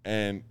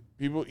 and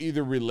people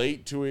either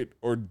relate to it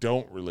or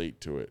don't relate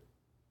to it.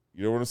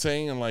 You know what I'm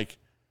saying? And like,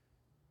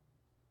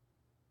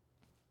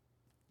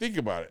 think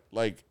about it.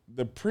 Like,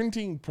 the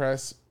printing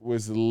press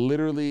was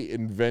literally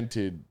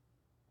invented,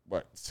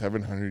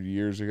 700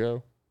 years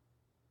ago?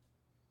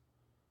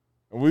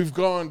 And we've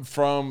gone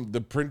from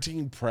the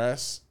printing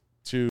press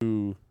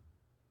to,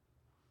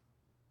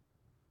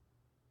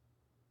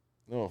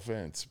 no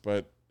offense,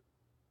 but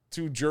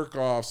two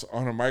jerk-offs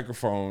on a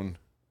microphone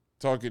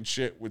talking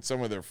shit with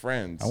some of their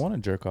friends. I want to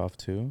jerk off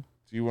too.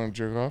 Do you want to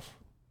jerk off?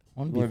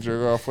 You want to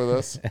jerk off with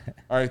us?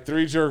 All right,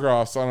 3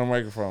 jerk-offs on a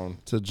microphone.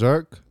 To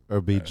jerk or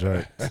be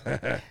jerked?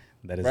 That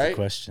is Right? the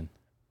question.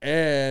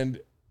 And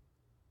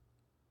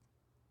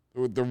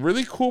the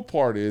really cool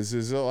part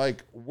is that,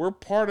 like, we're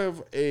part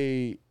of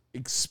a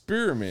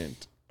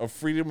experiment of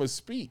freedom of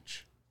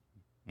speech.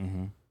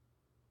 Mm-hmm.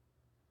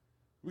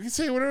 We can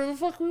say whatever the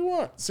fuck we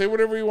want. Say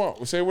whatever you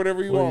want. Say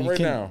whatever you want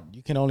now.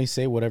 You can only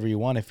say whatever you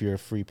want if you're a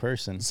free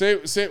person. Say.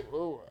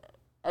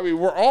 I mean,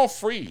 we're all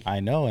free. I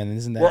know, and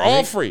isn't that We're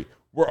all great? free.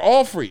 We're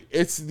all free.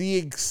 It's the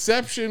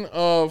exception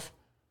of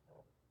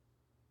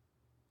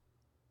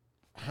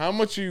how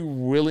much are you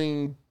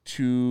willing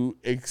to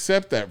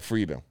accept that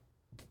freedom.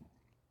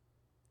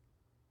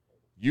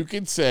 You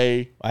can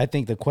say, I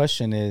think the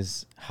question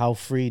is, how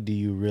free do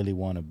you really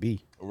want to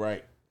be?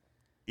 right,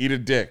 eat a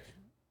dick.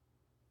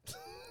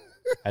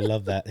 I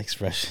love that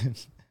expression.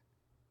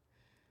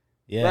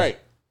 Yeah. Right.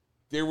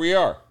 There we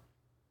are.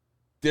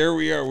 There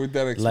we are with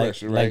that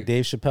expression, right? Like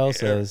Dave Chappelle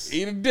says.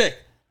 Eat a dick.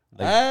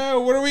 What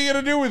are we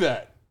going to do with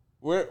that?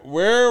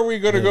 Where are we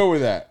going to go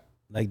with that?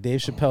 Like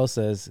Dave Chappelle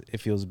says, it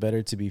feels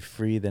better to be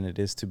free than it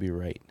is to be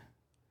right.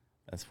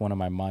 That's one of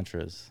my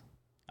mantras.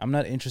 I'm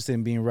not interested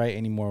in being right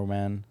anymore,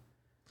 man.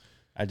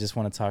 I just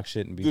want to talk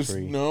shit and be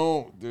free.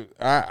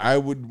 I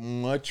would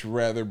much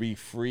rather be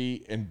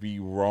free and be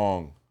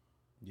wrong.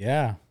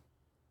 Yeah.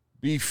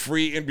 Be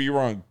free and be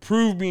wrong.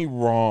 Prove me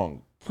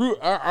wrong.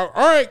 All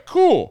right,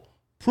 cool.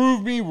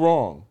 Prove me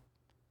wrong.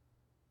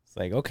 It's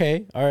like,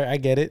 okay, all right, I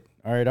get it.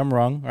 All right, I'm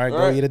wrong. All right,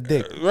 go eat a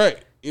dick. Right,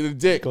 eat a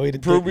dick. Go eat a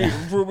prove dick.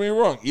 Prove me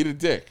wrong. Eat a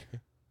dick.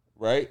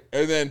 Right?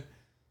 And then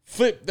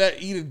flip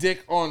that eat a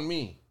dick on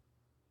me.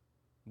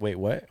 Wait,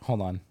 what?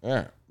 Hold on.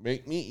 Yeah,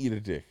 make me eat a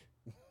dick.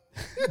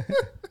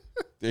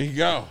 There you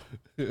go.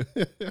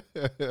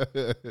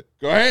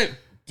 Go ahead.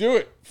 Do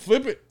it.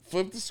 Flip it.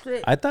 Flip the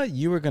script. I thought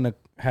you were going to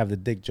have the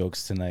dick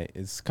jokes tonight.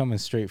 It's coming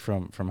straight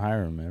from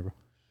Hiram, man, bro.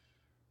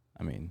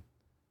 I mean.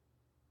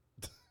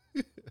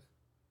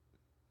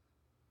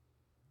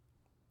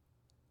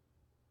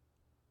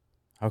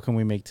 How can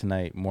we make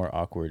tonight more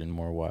awkward and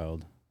more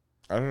wild?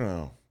 I don't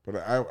know, but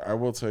I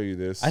will tell you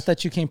this. I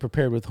thought you came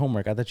prepared with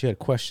homework. I thought you had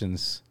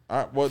questions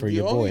for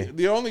your boy.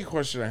 The only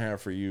question I have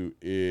for you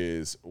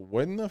is,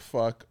 when the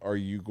fuck are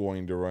you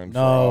going to run for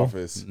No,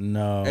 office?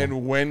 no.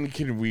 And when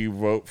can we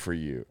vote for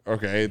you?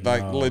 Okay,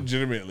 like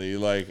legitimately,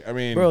 like, I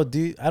mean, Bro,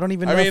 I don't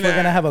even know if we're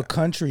gonna have a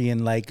country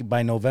in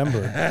by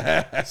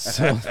November.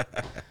 So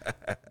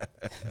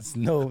it's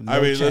no I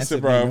mean, chance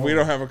listen, that bro. we If we know.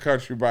 don't have a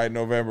country by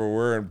November,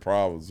 we're in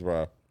problems,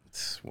 bro.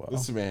 Well,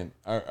 Listen, man.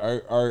 I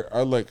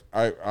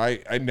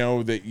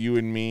know that you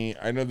and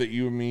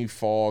me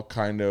fall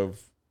kind of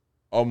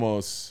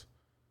almost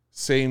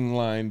same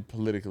line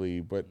politically,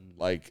 but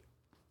like,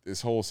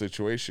 this whole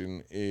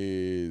situation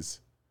is,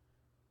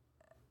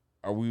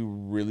 are we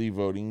really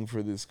voting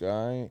for this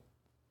guy?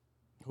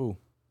 who?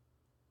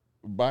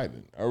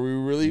 Biden. Are we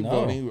really No.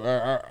 voting?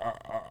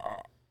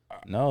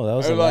 No, that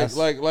was the last.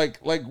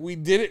 Like we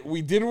did it.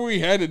 We did what we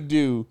had to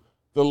do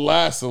the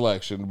last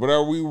election, but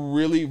are we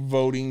really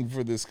voting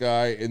for this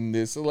guy in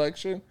this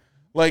election?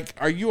 Like,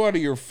 are you out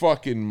of your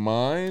fucking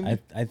mind?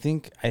 I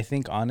think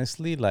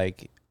honestly,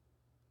 like,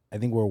 I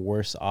think we're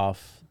worse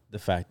off the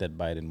fact that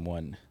Biden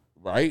won.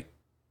 Right?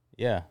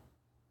 Yeah.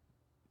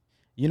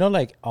 You know,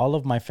 like, all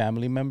of my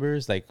family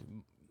members, we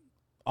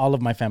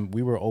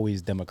were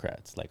always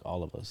Democrats, like,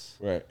 all of us.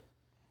 Right.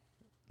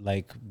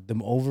 Like, the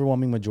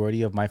overwhelming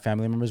majority of my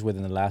family members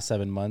within the last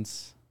 7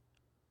 months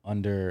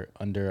under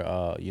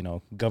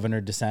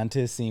Governor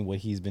DeSantis, seeing what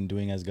he's been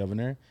doing as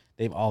governor,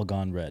 they've all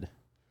gone red.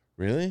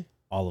 Really?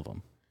 All of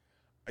them.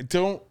 I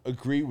don't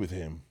agree with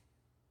him.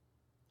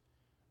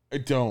 I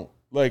don't.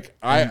 Like,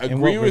 I In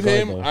agree what with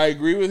regard, him. though? I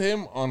agree with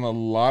him on a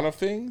lot of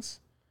things.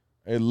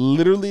 I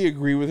literally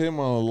agree with him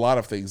on a lot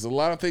of things. A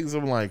lot of things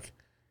I'm like,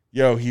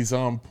 yo, he's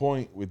on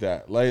point with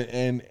that. Like,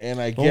 and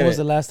I get When was it.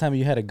 the last time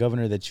you had a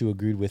governor that you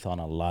agreed with on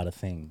a lot of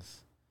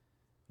things?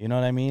 You know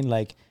what I mean?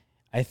 Like,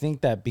 I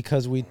think that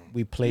because we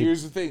played.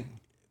 Here's the thing.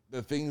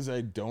 The things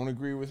I don't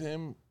agree with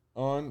him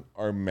on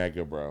are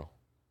mega, bro.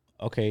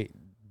 Okay,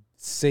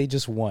 say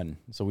just one,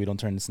 so we don't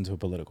turn this into a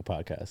political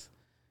podcast.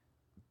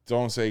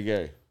 Don't say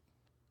gay.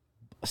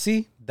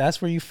 See,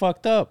 that's where you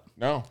fucked up.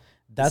 No.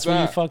 That's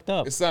where you fucked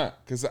up. It's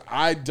not, because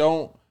I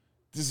don't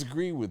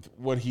disagree with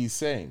what he's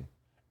saying,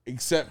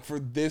 except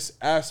for this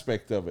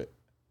aspect of it.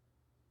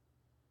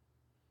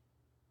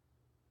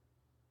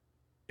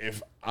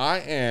 If I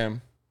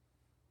am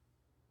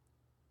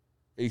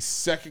a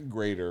second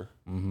grader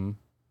Mm-hmm.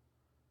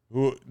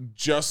 who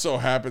just so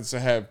happens to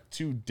have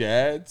two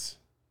dads,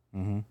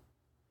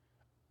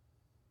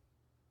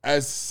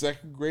 as a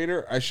second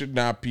grader, I should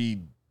not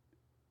be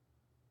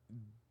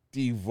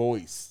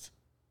devoiced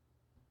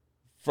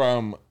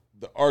from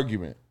the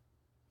argument.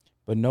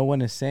 But no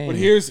one is saying. But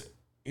here's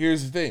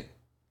the thing.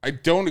 I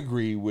don't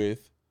agree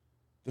with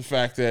the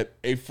fact that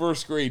a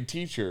first grade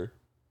teacher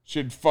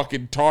should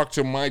fucking talk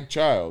to my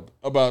child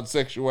about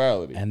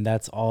sexuality. And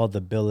that's all the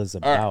bill is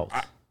about.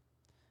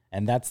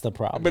 And that's the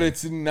problem. But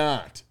it's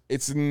not.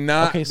 It's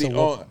not okay,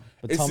 so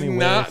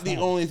the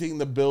only thing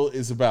the bill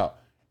is about.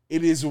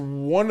 It is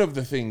one of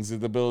the things that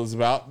the bill is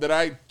about that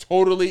I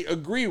totally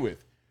agree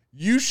with.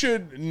 You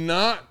should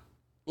not,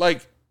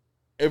 like,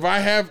 if I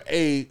have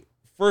a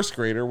first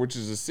grader, which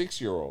is a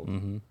 6-year-old,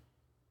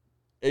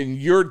 and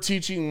you're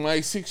teaching my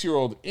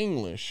 6-year-old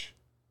English,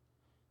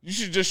 you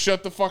should just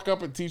shut the fuck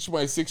up and teach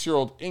my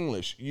 6-year-old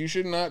English. You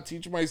should not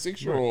teach my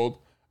 6-year-old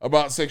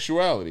about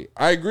sexuality.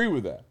 I agree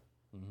with that.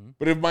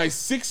 But if my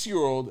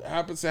 6-year-old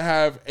happens to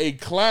have a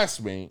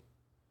classmate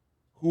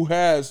who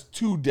has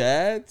two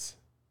dads,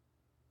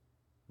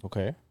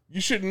 okay,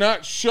 you should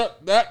not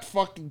shut that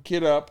fucking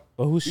kid up.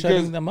 But who's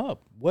shutting them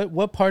up?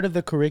 What part of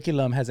the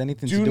curriculum has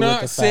anything to do with the fact?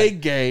 Do not say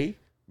gay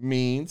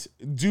means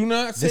do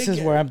not say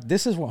gay.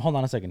 Hold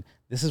on a second.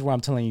 This is where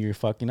I'm telling you you're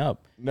fucking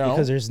up. No.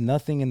 Because there's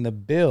nothing in the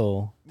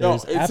bill. No,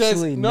 There's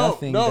absolutely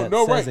nothing that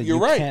says that you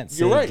can't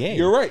say gay.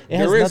 You're right. It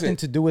has nothing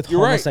to do with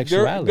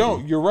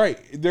homosexuality. You're right.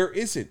 There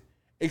isn't.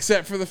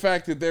 Except for the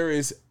fact that there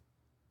is,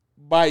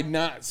 by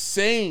not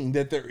saying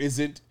that there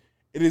isn't,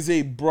 it is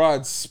a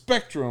broad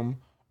spectrum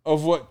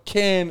of what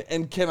can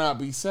and cannot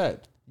be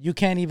said. You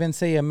can't even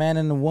say a man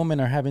and a woman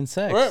are having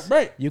sex.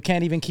 Right. You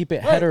can't even keep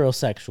it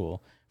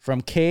heterosexual.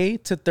 From K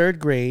to 3rd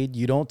grade,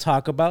 you don't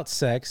talk about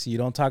sex. You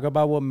don't talk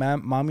about what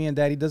mommy and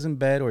daddy does in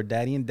bed or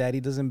daddy and daddy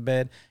does in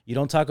bed. You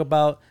don't talk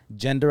about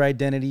gender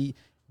identity.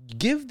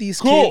 Give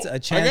these kids a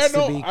chance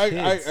to be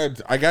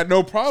kids. I got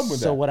no problem with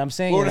that. So what I'm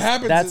saying is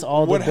that's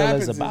all the bill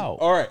is about.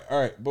 All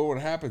right. But what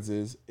happens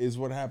is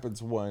what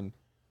happens when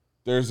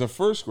there's a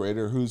first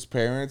grader whose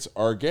parents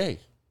are gay.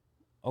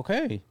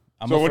 Okay.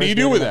 So what do you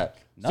do with that?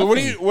 Nothing. So what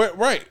do you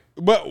right?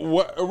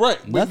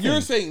 But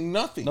you're saying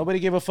nothing. Nobody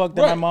gave a fuck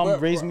that my mom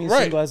raised me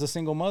single as a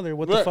single mother.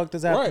 What the fuck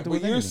does that have to do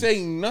with anything? But you're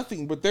saying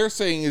nothing. What they're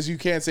saying is you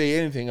can't say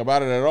anything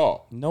about it at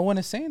all. No one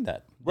is saying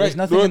that. Right. There's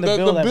nothing in the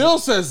bill. The bill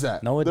says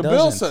that. No, it doesn't. The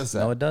bill says that.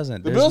 No, it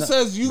doesn't. The bill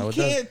says you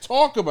can't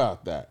talk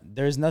about that.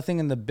 There's nothing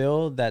in the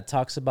bill that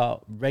talks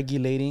about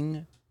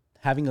regulating,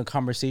 having a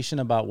conversation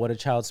about what a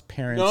child's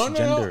parents'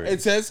 gender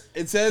is.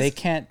 It says they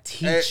can't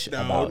teach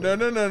about it.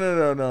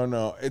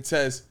 No. It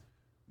says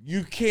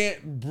you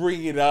can't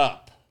bring it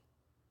up.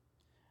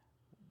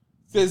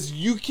 It says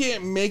you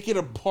can't make it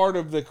a part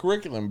of the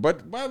curriculum.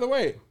 But by the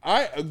way,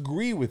 I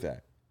agree with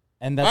that.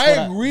 And that's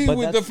I agree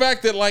with the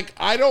fact that, like,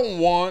 I don't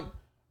want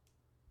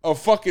a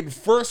fucking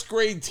first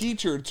grade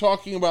teacher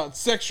talking about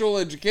sexual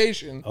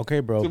education. Okay,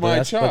 bro. To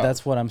my child. But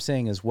that's what I'm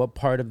saying is what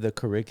part of the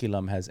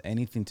curriculum has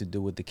anything to do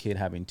with the kid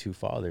having two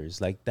fathers?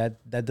 Like that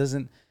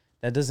doesn't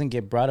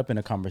get brought up in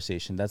a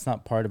conversation. That's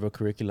not part of a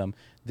curriculum.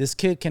 This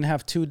kid can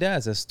have two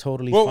dads. That's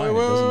totally fine. It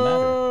doesn't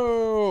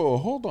matter.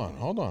 Hold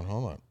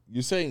on.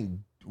 You're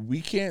saying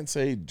we can't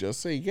just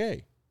say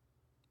gay.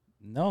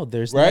 No,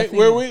 there's right. Nothing.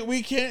 Where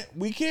we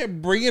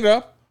can't bring it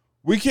up.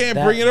 We can't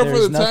bring it up for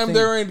the time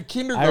they're in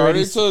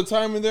kindergarten to the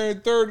time they're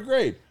in 3rd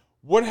grade.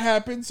 What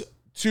happens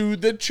to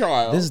the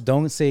child? This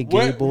don't say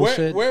gay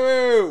bullshit.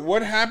 Wait.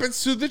 What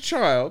happens to the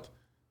child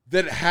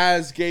that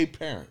has gay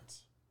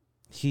parents?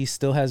 He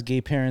still has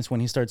gay parents when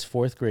he starts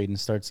 4th grade and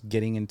starts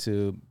getting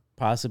into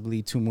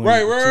possibly 2 more.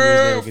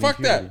 Right. Fuck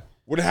that.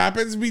 What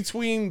happens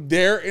between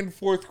there and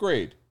 4th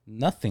grade?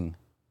 Nothing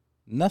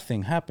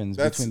happens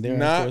between there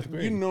and 4th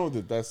grade. You know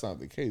that's not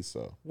the case,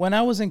 though. When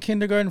I was in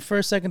kindergarten,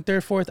 1st, 2nd,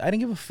 3rd, 4th, I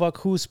didn't give a fuck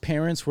whose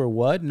parents were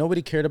what.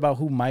 Nobody cared about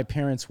who my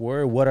parents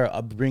were, what our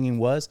upbringing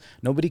was.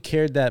 Nobody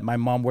cared that my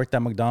mom worked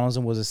at McDonald's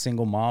and was a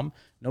single mom.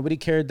 Nobody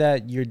cared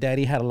that your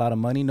daddy had a lot of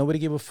money. Nobody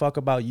gave a fuck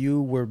about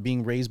you were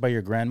being raised by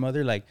your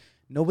grandmother. Like,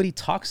 nobody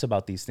talks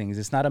about these things.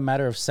 It's not a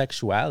matter of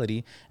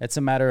sexuality. It's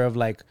a matter of,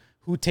 like,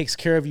 who takes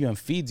care of you and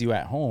feeds you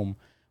at home.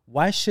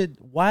 Why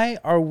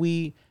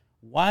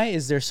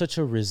is there such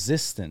a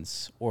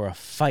resistance or a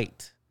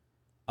fight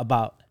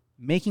about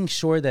making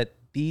sure that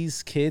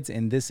these kids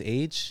in this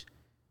age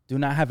do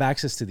not have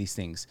access to these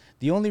things?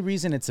 The only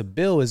reason it's a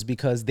bill is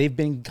because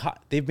teachers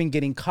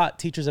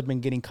have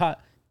been getting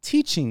caught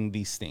teaching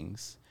these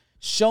things,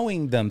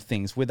 showing them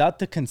things without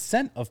the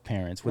consent of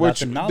parents, without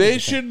the knowledge. They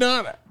should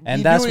not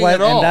and that's why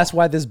at all. And that's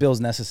why this bill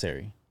is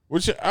necessary.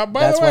 Which, by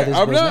the way,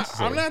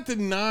 I'm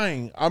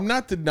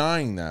not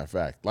denying that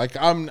fact. Like,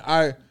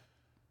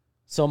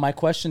 So my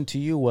question to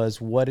you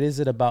was, what is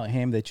it about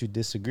him that you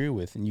disagree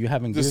with? And you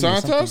haven't given me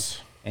something,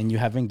 and you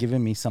haven't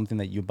given me something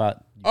that you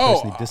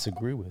personally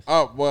disagree with.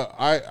 Well,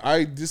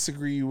 I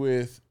disagree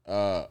with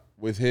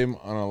him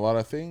on a lot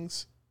of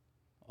things.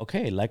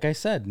 Okay, like I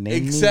said, name me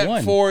one.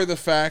 Except for the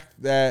fact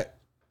that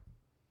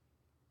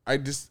I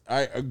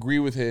agree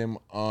with him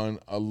on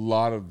a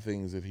lot of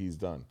things that he's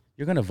done.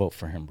 You're gonna vote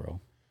for him, bro.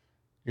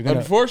 You're gonna.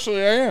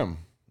 Unfortunately, I am.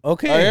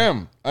 Okay. I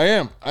am.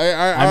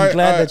 I'm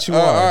glad that you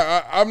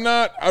are. I'm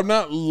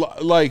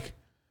not like.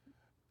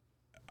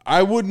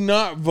 I would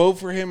not vote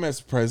for him as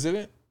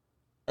president.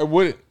 I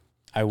wouldn't.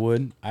 I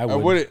would. I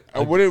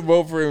wouldn't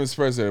vote for him as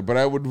president, but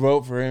I would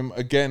vote for him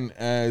again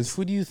as.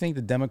 Who do you think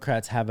the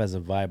Democrats have as a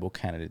viable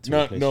candidate?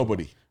 To replace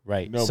nobody. Obama?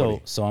 Right.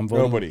 Nobody. So I'm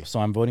voting. Nobody. So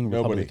I'm voting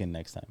Republican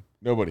next time.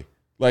 Nobody.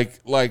 Like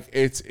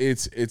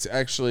it's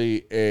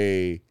actually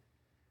a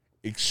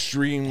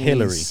extremely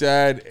Hillary.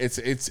 sad.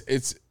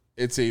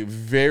 It's a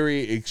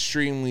very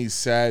extremely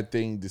sad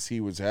thing to see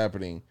what's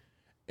happening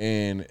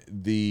in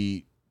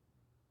the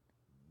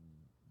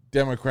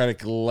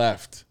Democratic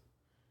left,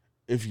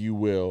 if you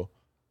will,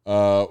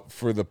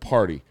 for the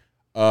party.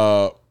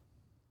 You're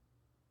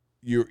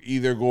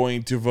either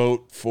going to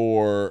vote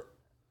for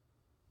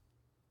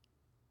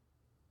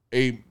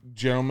a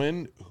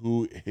gentleman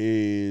who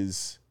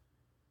is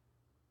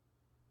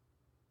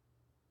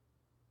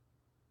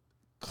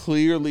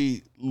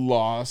clearly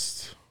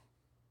lost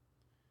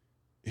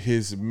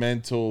his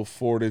mental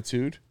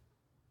fortitude.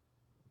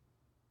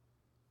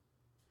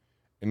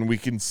 And we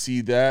can see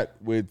that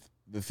with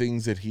the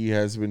things that he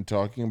has been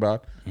talking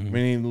about. I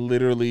mean,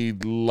 literally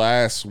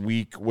last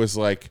week was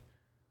like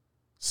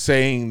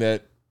saying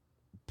that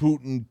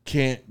Putin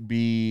can't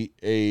be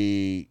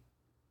He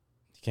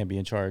can't be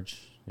in charge.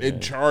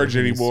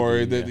 anymore.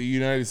 Be, that the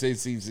United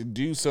States needs to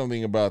do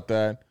something about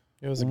that.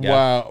 It was a gaffe.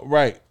 Wow,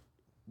 right.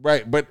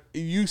 But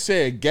you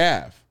say a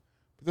gaffe,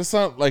 but that's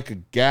not like a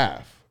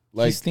gaffe.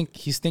 Like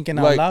he's thinking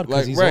out loud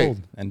because he's old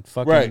and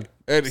fucking right,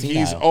 and senile.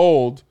 he's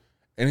old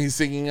and he's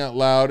thinking out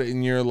loud,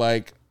 and you're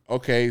like,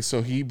 okay,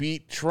 so he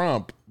beat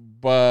Trump,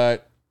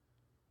 but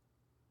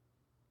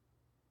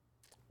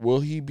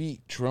will he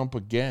beat Trump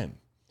again?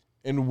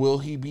 And will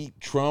he beat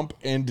Trump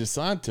and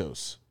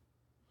DeSantis?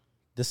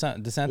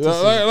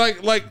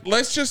 DeSantis. Like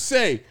let's just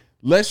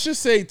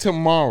say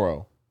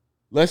tomorrow.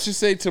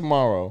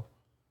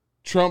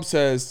 Trump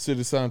says to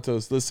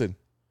DeSantis, listen,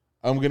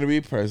 I'm going to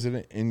be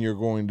president and you're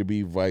going to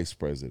be vice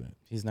president.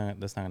 That's not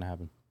going to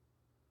happen.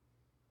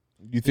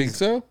 You think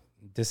so?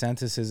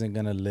 DeSantis isn't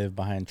going to live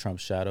behind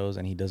Trump's shadows,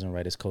 and he doesn't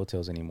ride his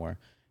coattails anymore.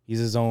 He's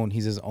his own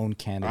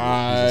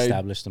candidate. He's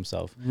established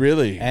himself.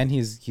 Really? And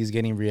he's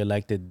getting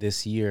reelected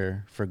this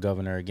year for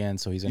governor again,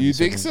 so he's going to You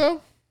think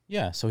so?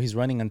 Yeah, so he's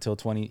running until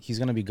he's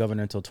going to be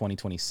governor until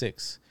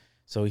 2026.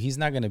 So he's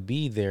not going to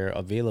be there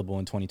available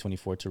in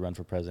 2024 to run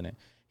for president.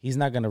 He's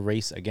not going to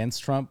race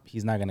against Trump.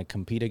 He's not going to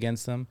compete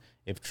against him.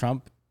 If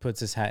Trump puts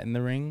his hat in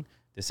the ring,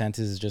 DeSantis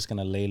is just going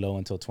to lay low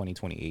until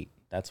 2028.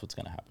 That's what's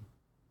going to happen.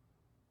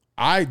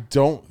 I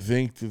don't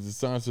think that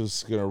DeSantis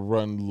is going to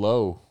run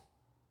low.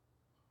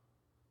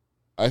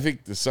 I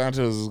think DeSantis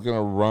is going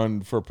to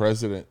run for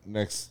president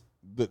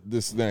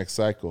this next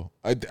cycle.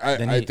 I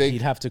think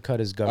he'd have to cut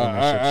his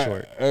governorship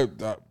short.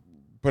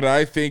 But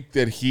I think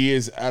that he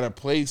is at a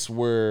place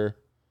where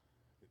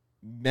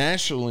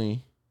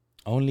nationally,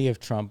 only if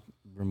Trump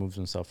removes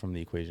himself from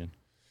the equation.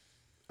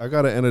 I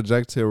gotta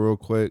interject here real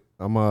quick.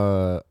 I'm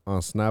on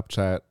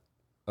Snapchat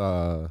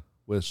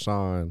with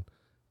Sean,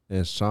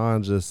 and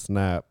Sean just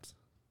snapped.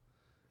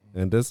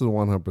 And this is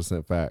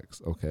 100%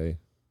 facts, okay?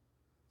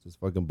 Just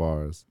fucking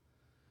bars.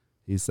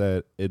 He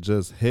said it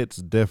just hits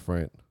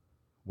different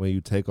when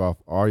you take off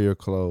all your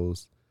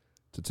clothes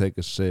to take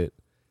a shit.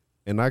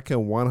 And I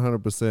can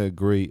 100%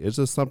 agree. It's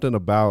just something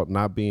about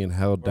not being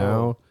held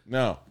down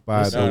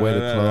by the way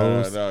the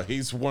clothes. No,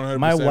 he's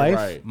 100%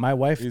 right. My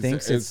wife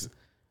thinks it's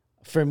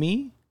for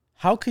me.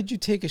 How could you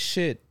take a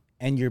shit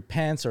and your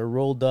pants are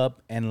rolled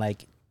up and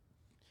like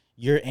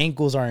your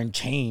ankles are in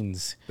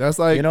chains? That's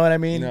like, you know what I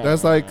mean? No,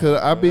 that's like,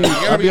 cause I be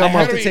on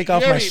my to take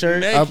off my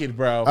shirt naked,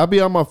 bro. I'll be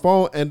on my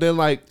phone and then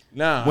like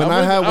when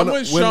I have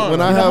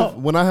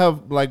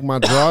like my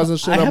drawers and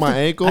shit on my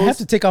ankles, I have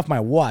to take off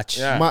my watch.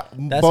 Yeah.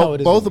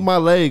 Both of my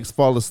legs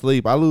fall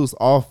asleep. I lose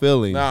all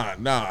feeling.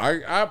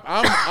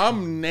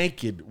 I'm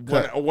naked.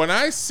 When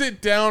I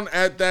sit down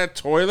at that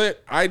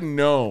toilet, I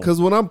know.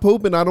 Because when I'm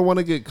pooping, I don't want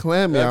to get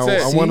clammy. I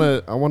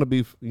want to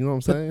be. You know what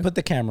I'm saying? Put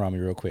the camera on me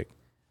real quick,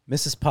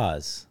 Mrs.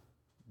 Paz.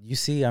 You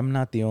see, I'm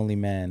not the only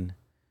man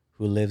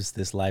who lives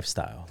this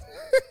lifestyle.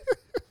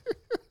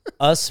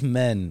 Us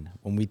men,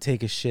 when we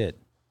take a shit,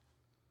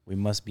 we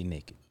must be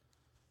naked.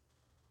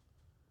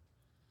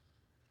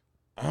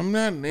 I'm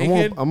not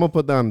naked. I'm gonna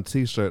put down a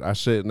t-shirt. I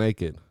shit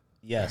naked.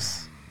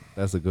 Yes.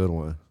 That's a good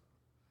one.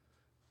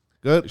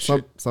 Good.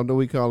 Something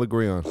we can all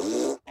agree on.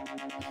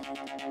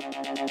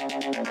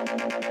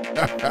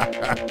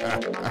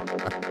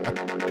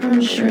 From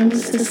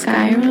Shrooms to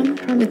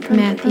Skyrim with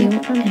Matthew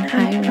and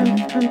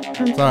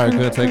Hiram. Sorry, I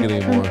couldn't take it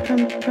anymore.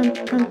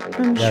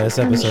 Yeah, this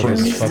episode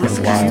is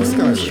fucking wild.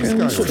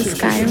 Shrooms to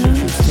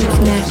Skyrim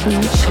with Matthew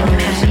and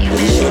Hiram.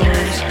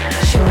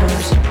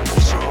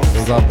 It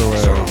was off the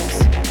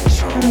rails.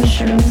 From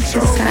Shrooms to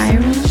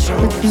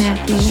Skyrim with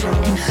Matthew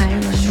and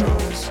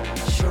Hiram.